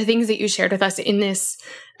the things that you shared with us in this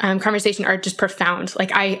conversation are just profound.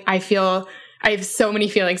 Like I feel I have so many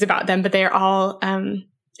feelings about them, but they're all,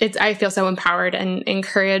 I feel so empowered and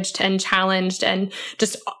encouraged and challenged and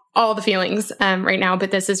just all the feelings right now,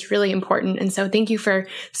 but this is really important. And so thank you for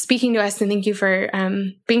speaking to us, and thank you for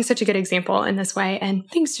being such a good example in this way. And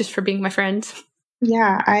thanks just for being my friend.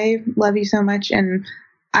 Yeah, I love you so much. And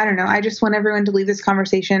I don't know, I just want everyone to leave this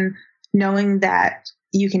conversation knowing that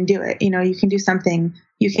you can do it. You can do something,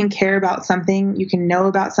 you can care about something, you can know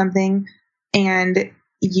about something, and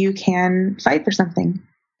you can fight for something.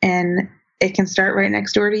 And it can start right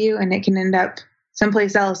next door to you and it can end up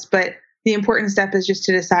someplace else. But the important step is just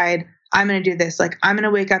to decide, I'm going to do this. Like, I'm going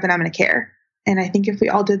to wake up and I'm going to care. And I think if we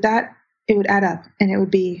all did that, it would add up and it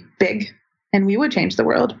would be big and we would change the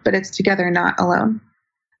world, but it's together, not alone.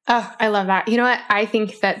 Oh, I love that. You know what? I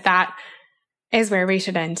think that is where we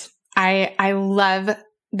should end. I love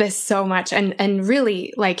this so much. And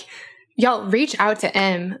really, like, y'all reach out to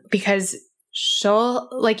Em, because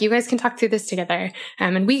you guys can talk through this together,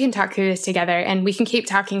 and we can talk through this together, and we can keep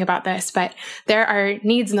talking about this, but there are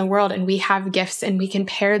needs in the world and we have gifts and we can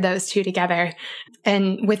pair those two together.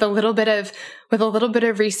 And with a little bit of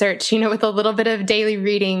research, with a little bit of daily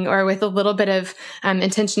reading, or with a little bit of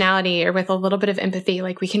intentionality, or with a little bit of empathy,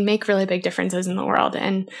 like, we can make really big differences in the world,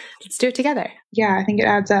 and let's do it together. Yeah, I think it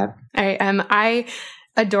adds up. All right. I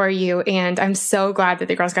adore you, and I'm so glad that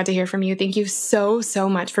the girls got to hear from you. Thank you so, so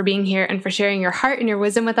much for being here and for sharing your heart and your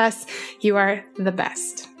wisdom with us. You are the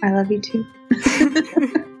best. I love you too.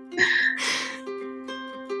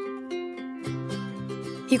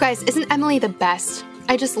 You guys, isn't Emily the best?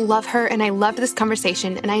 I just love her, and I loved this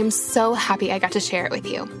conversation, and I am so happy I got to share it with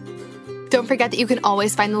you. Don't forget that you can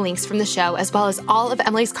always find the links from the show, as well as all of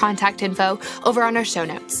Emily's contact info, over on our show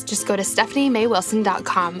notes. Just go to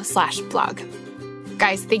stephaniemaywilson.com/blog.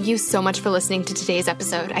 Guys, thank you so much for listening to today's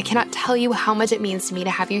episode. I cannot tell you how much it means to me to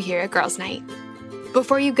have you here at Girls Night.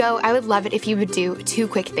 Before you go, I would love it if you would do 2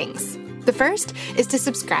 quick things. The first is to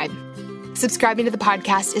subscribe. Subscribing to the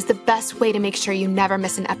podcast is the best way to make sure you never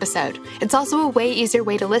miss an episode. It's also a way easier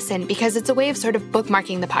way to listen, because it's a way of sort of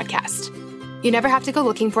bookmarking the podcast. You never have to go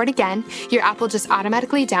looking for it again. Your app will just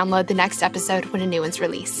automatically download the next episode when a new one's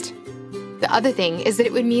released. The other thing is that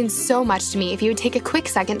it would mean so much to me if you would take a quick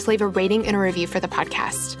second to leave a rating and a review for the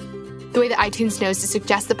podcast. The way that iTunes knows to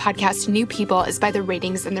suggest the podcast to new people is by the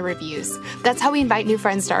ratings and the reviews. That's how we invite new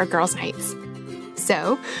friends to our Girls' Nights.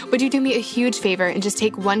 So, would you do me a huge favor and just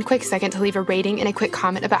take 1 quick second to leave a rating and a quick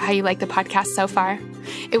comment about how you like the podcast so far?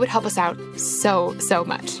 It would help us out so, so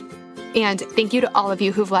much. And thank you to all of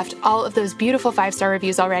you who've left all of those beautiful 5-star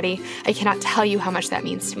reviews already. I cannot tell you how much that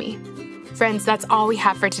means to me. Friends, that's all we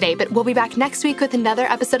have for today, but we'll be back next week with another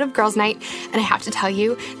episode of Girls Night, and I have to tell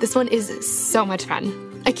you, this one is so much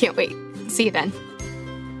fun. I can't wait. See you then.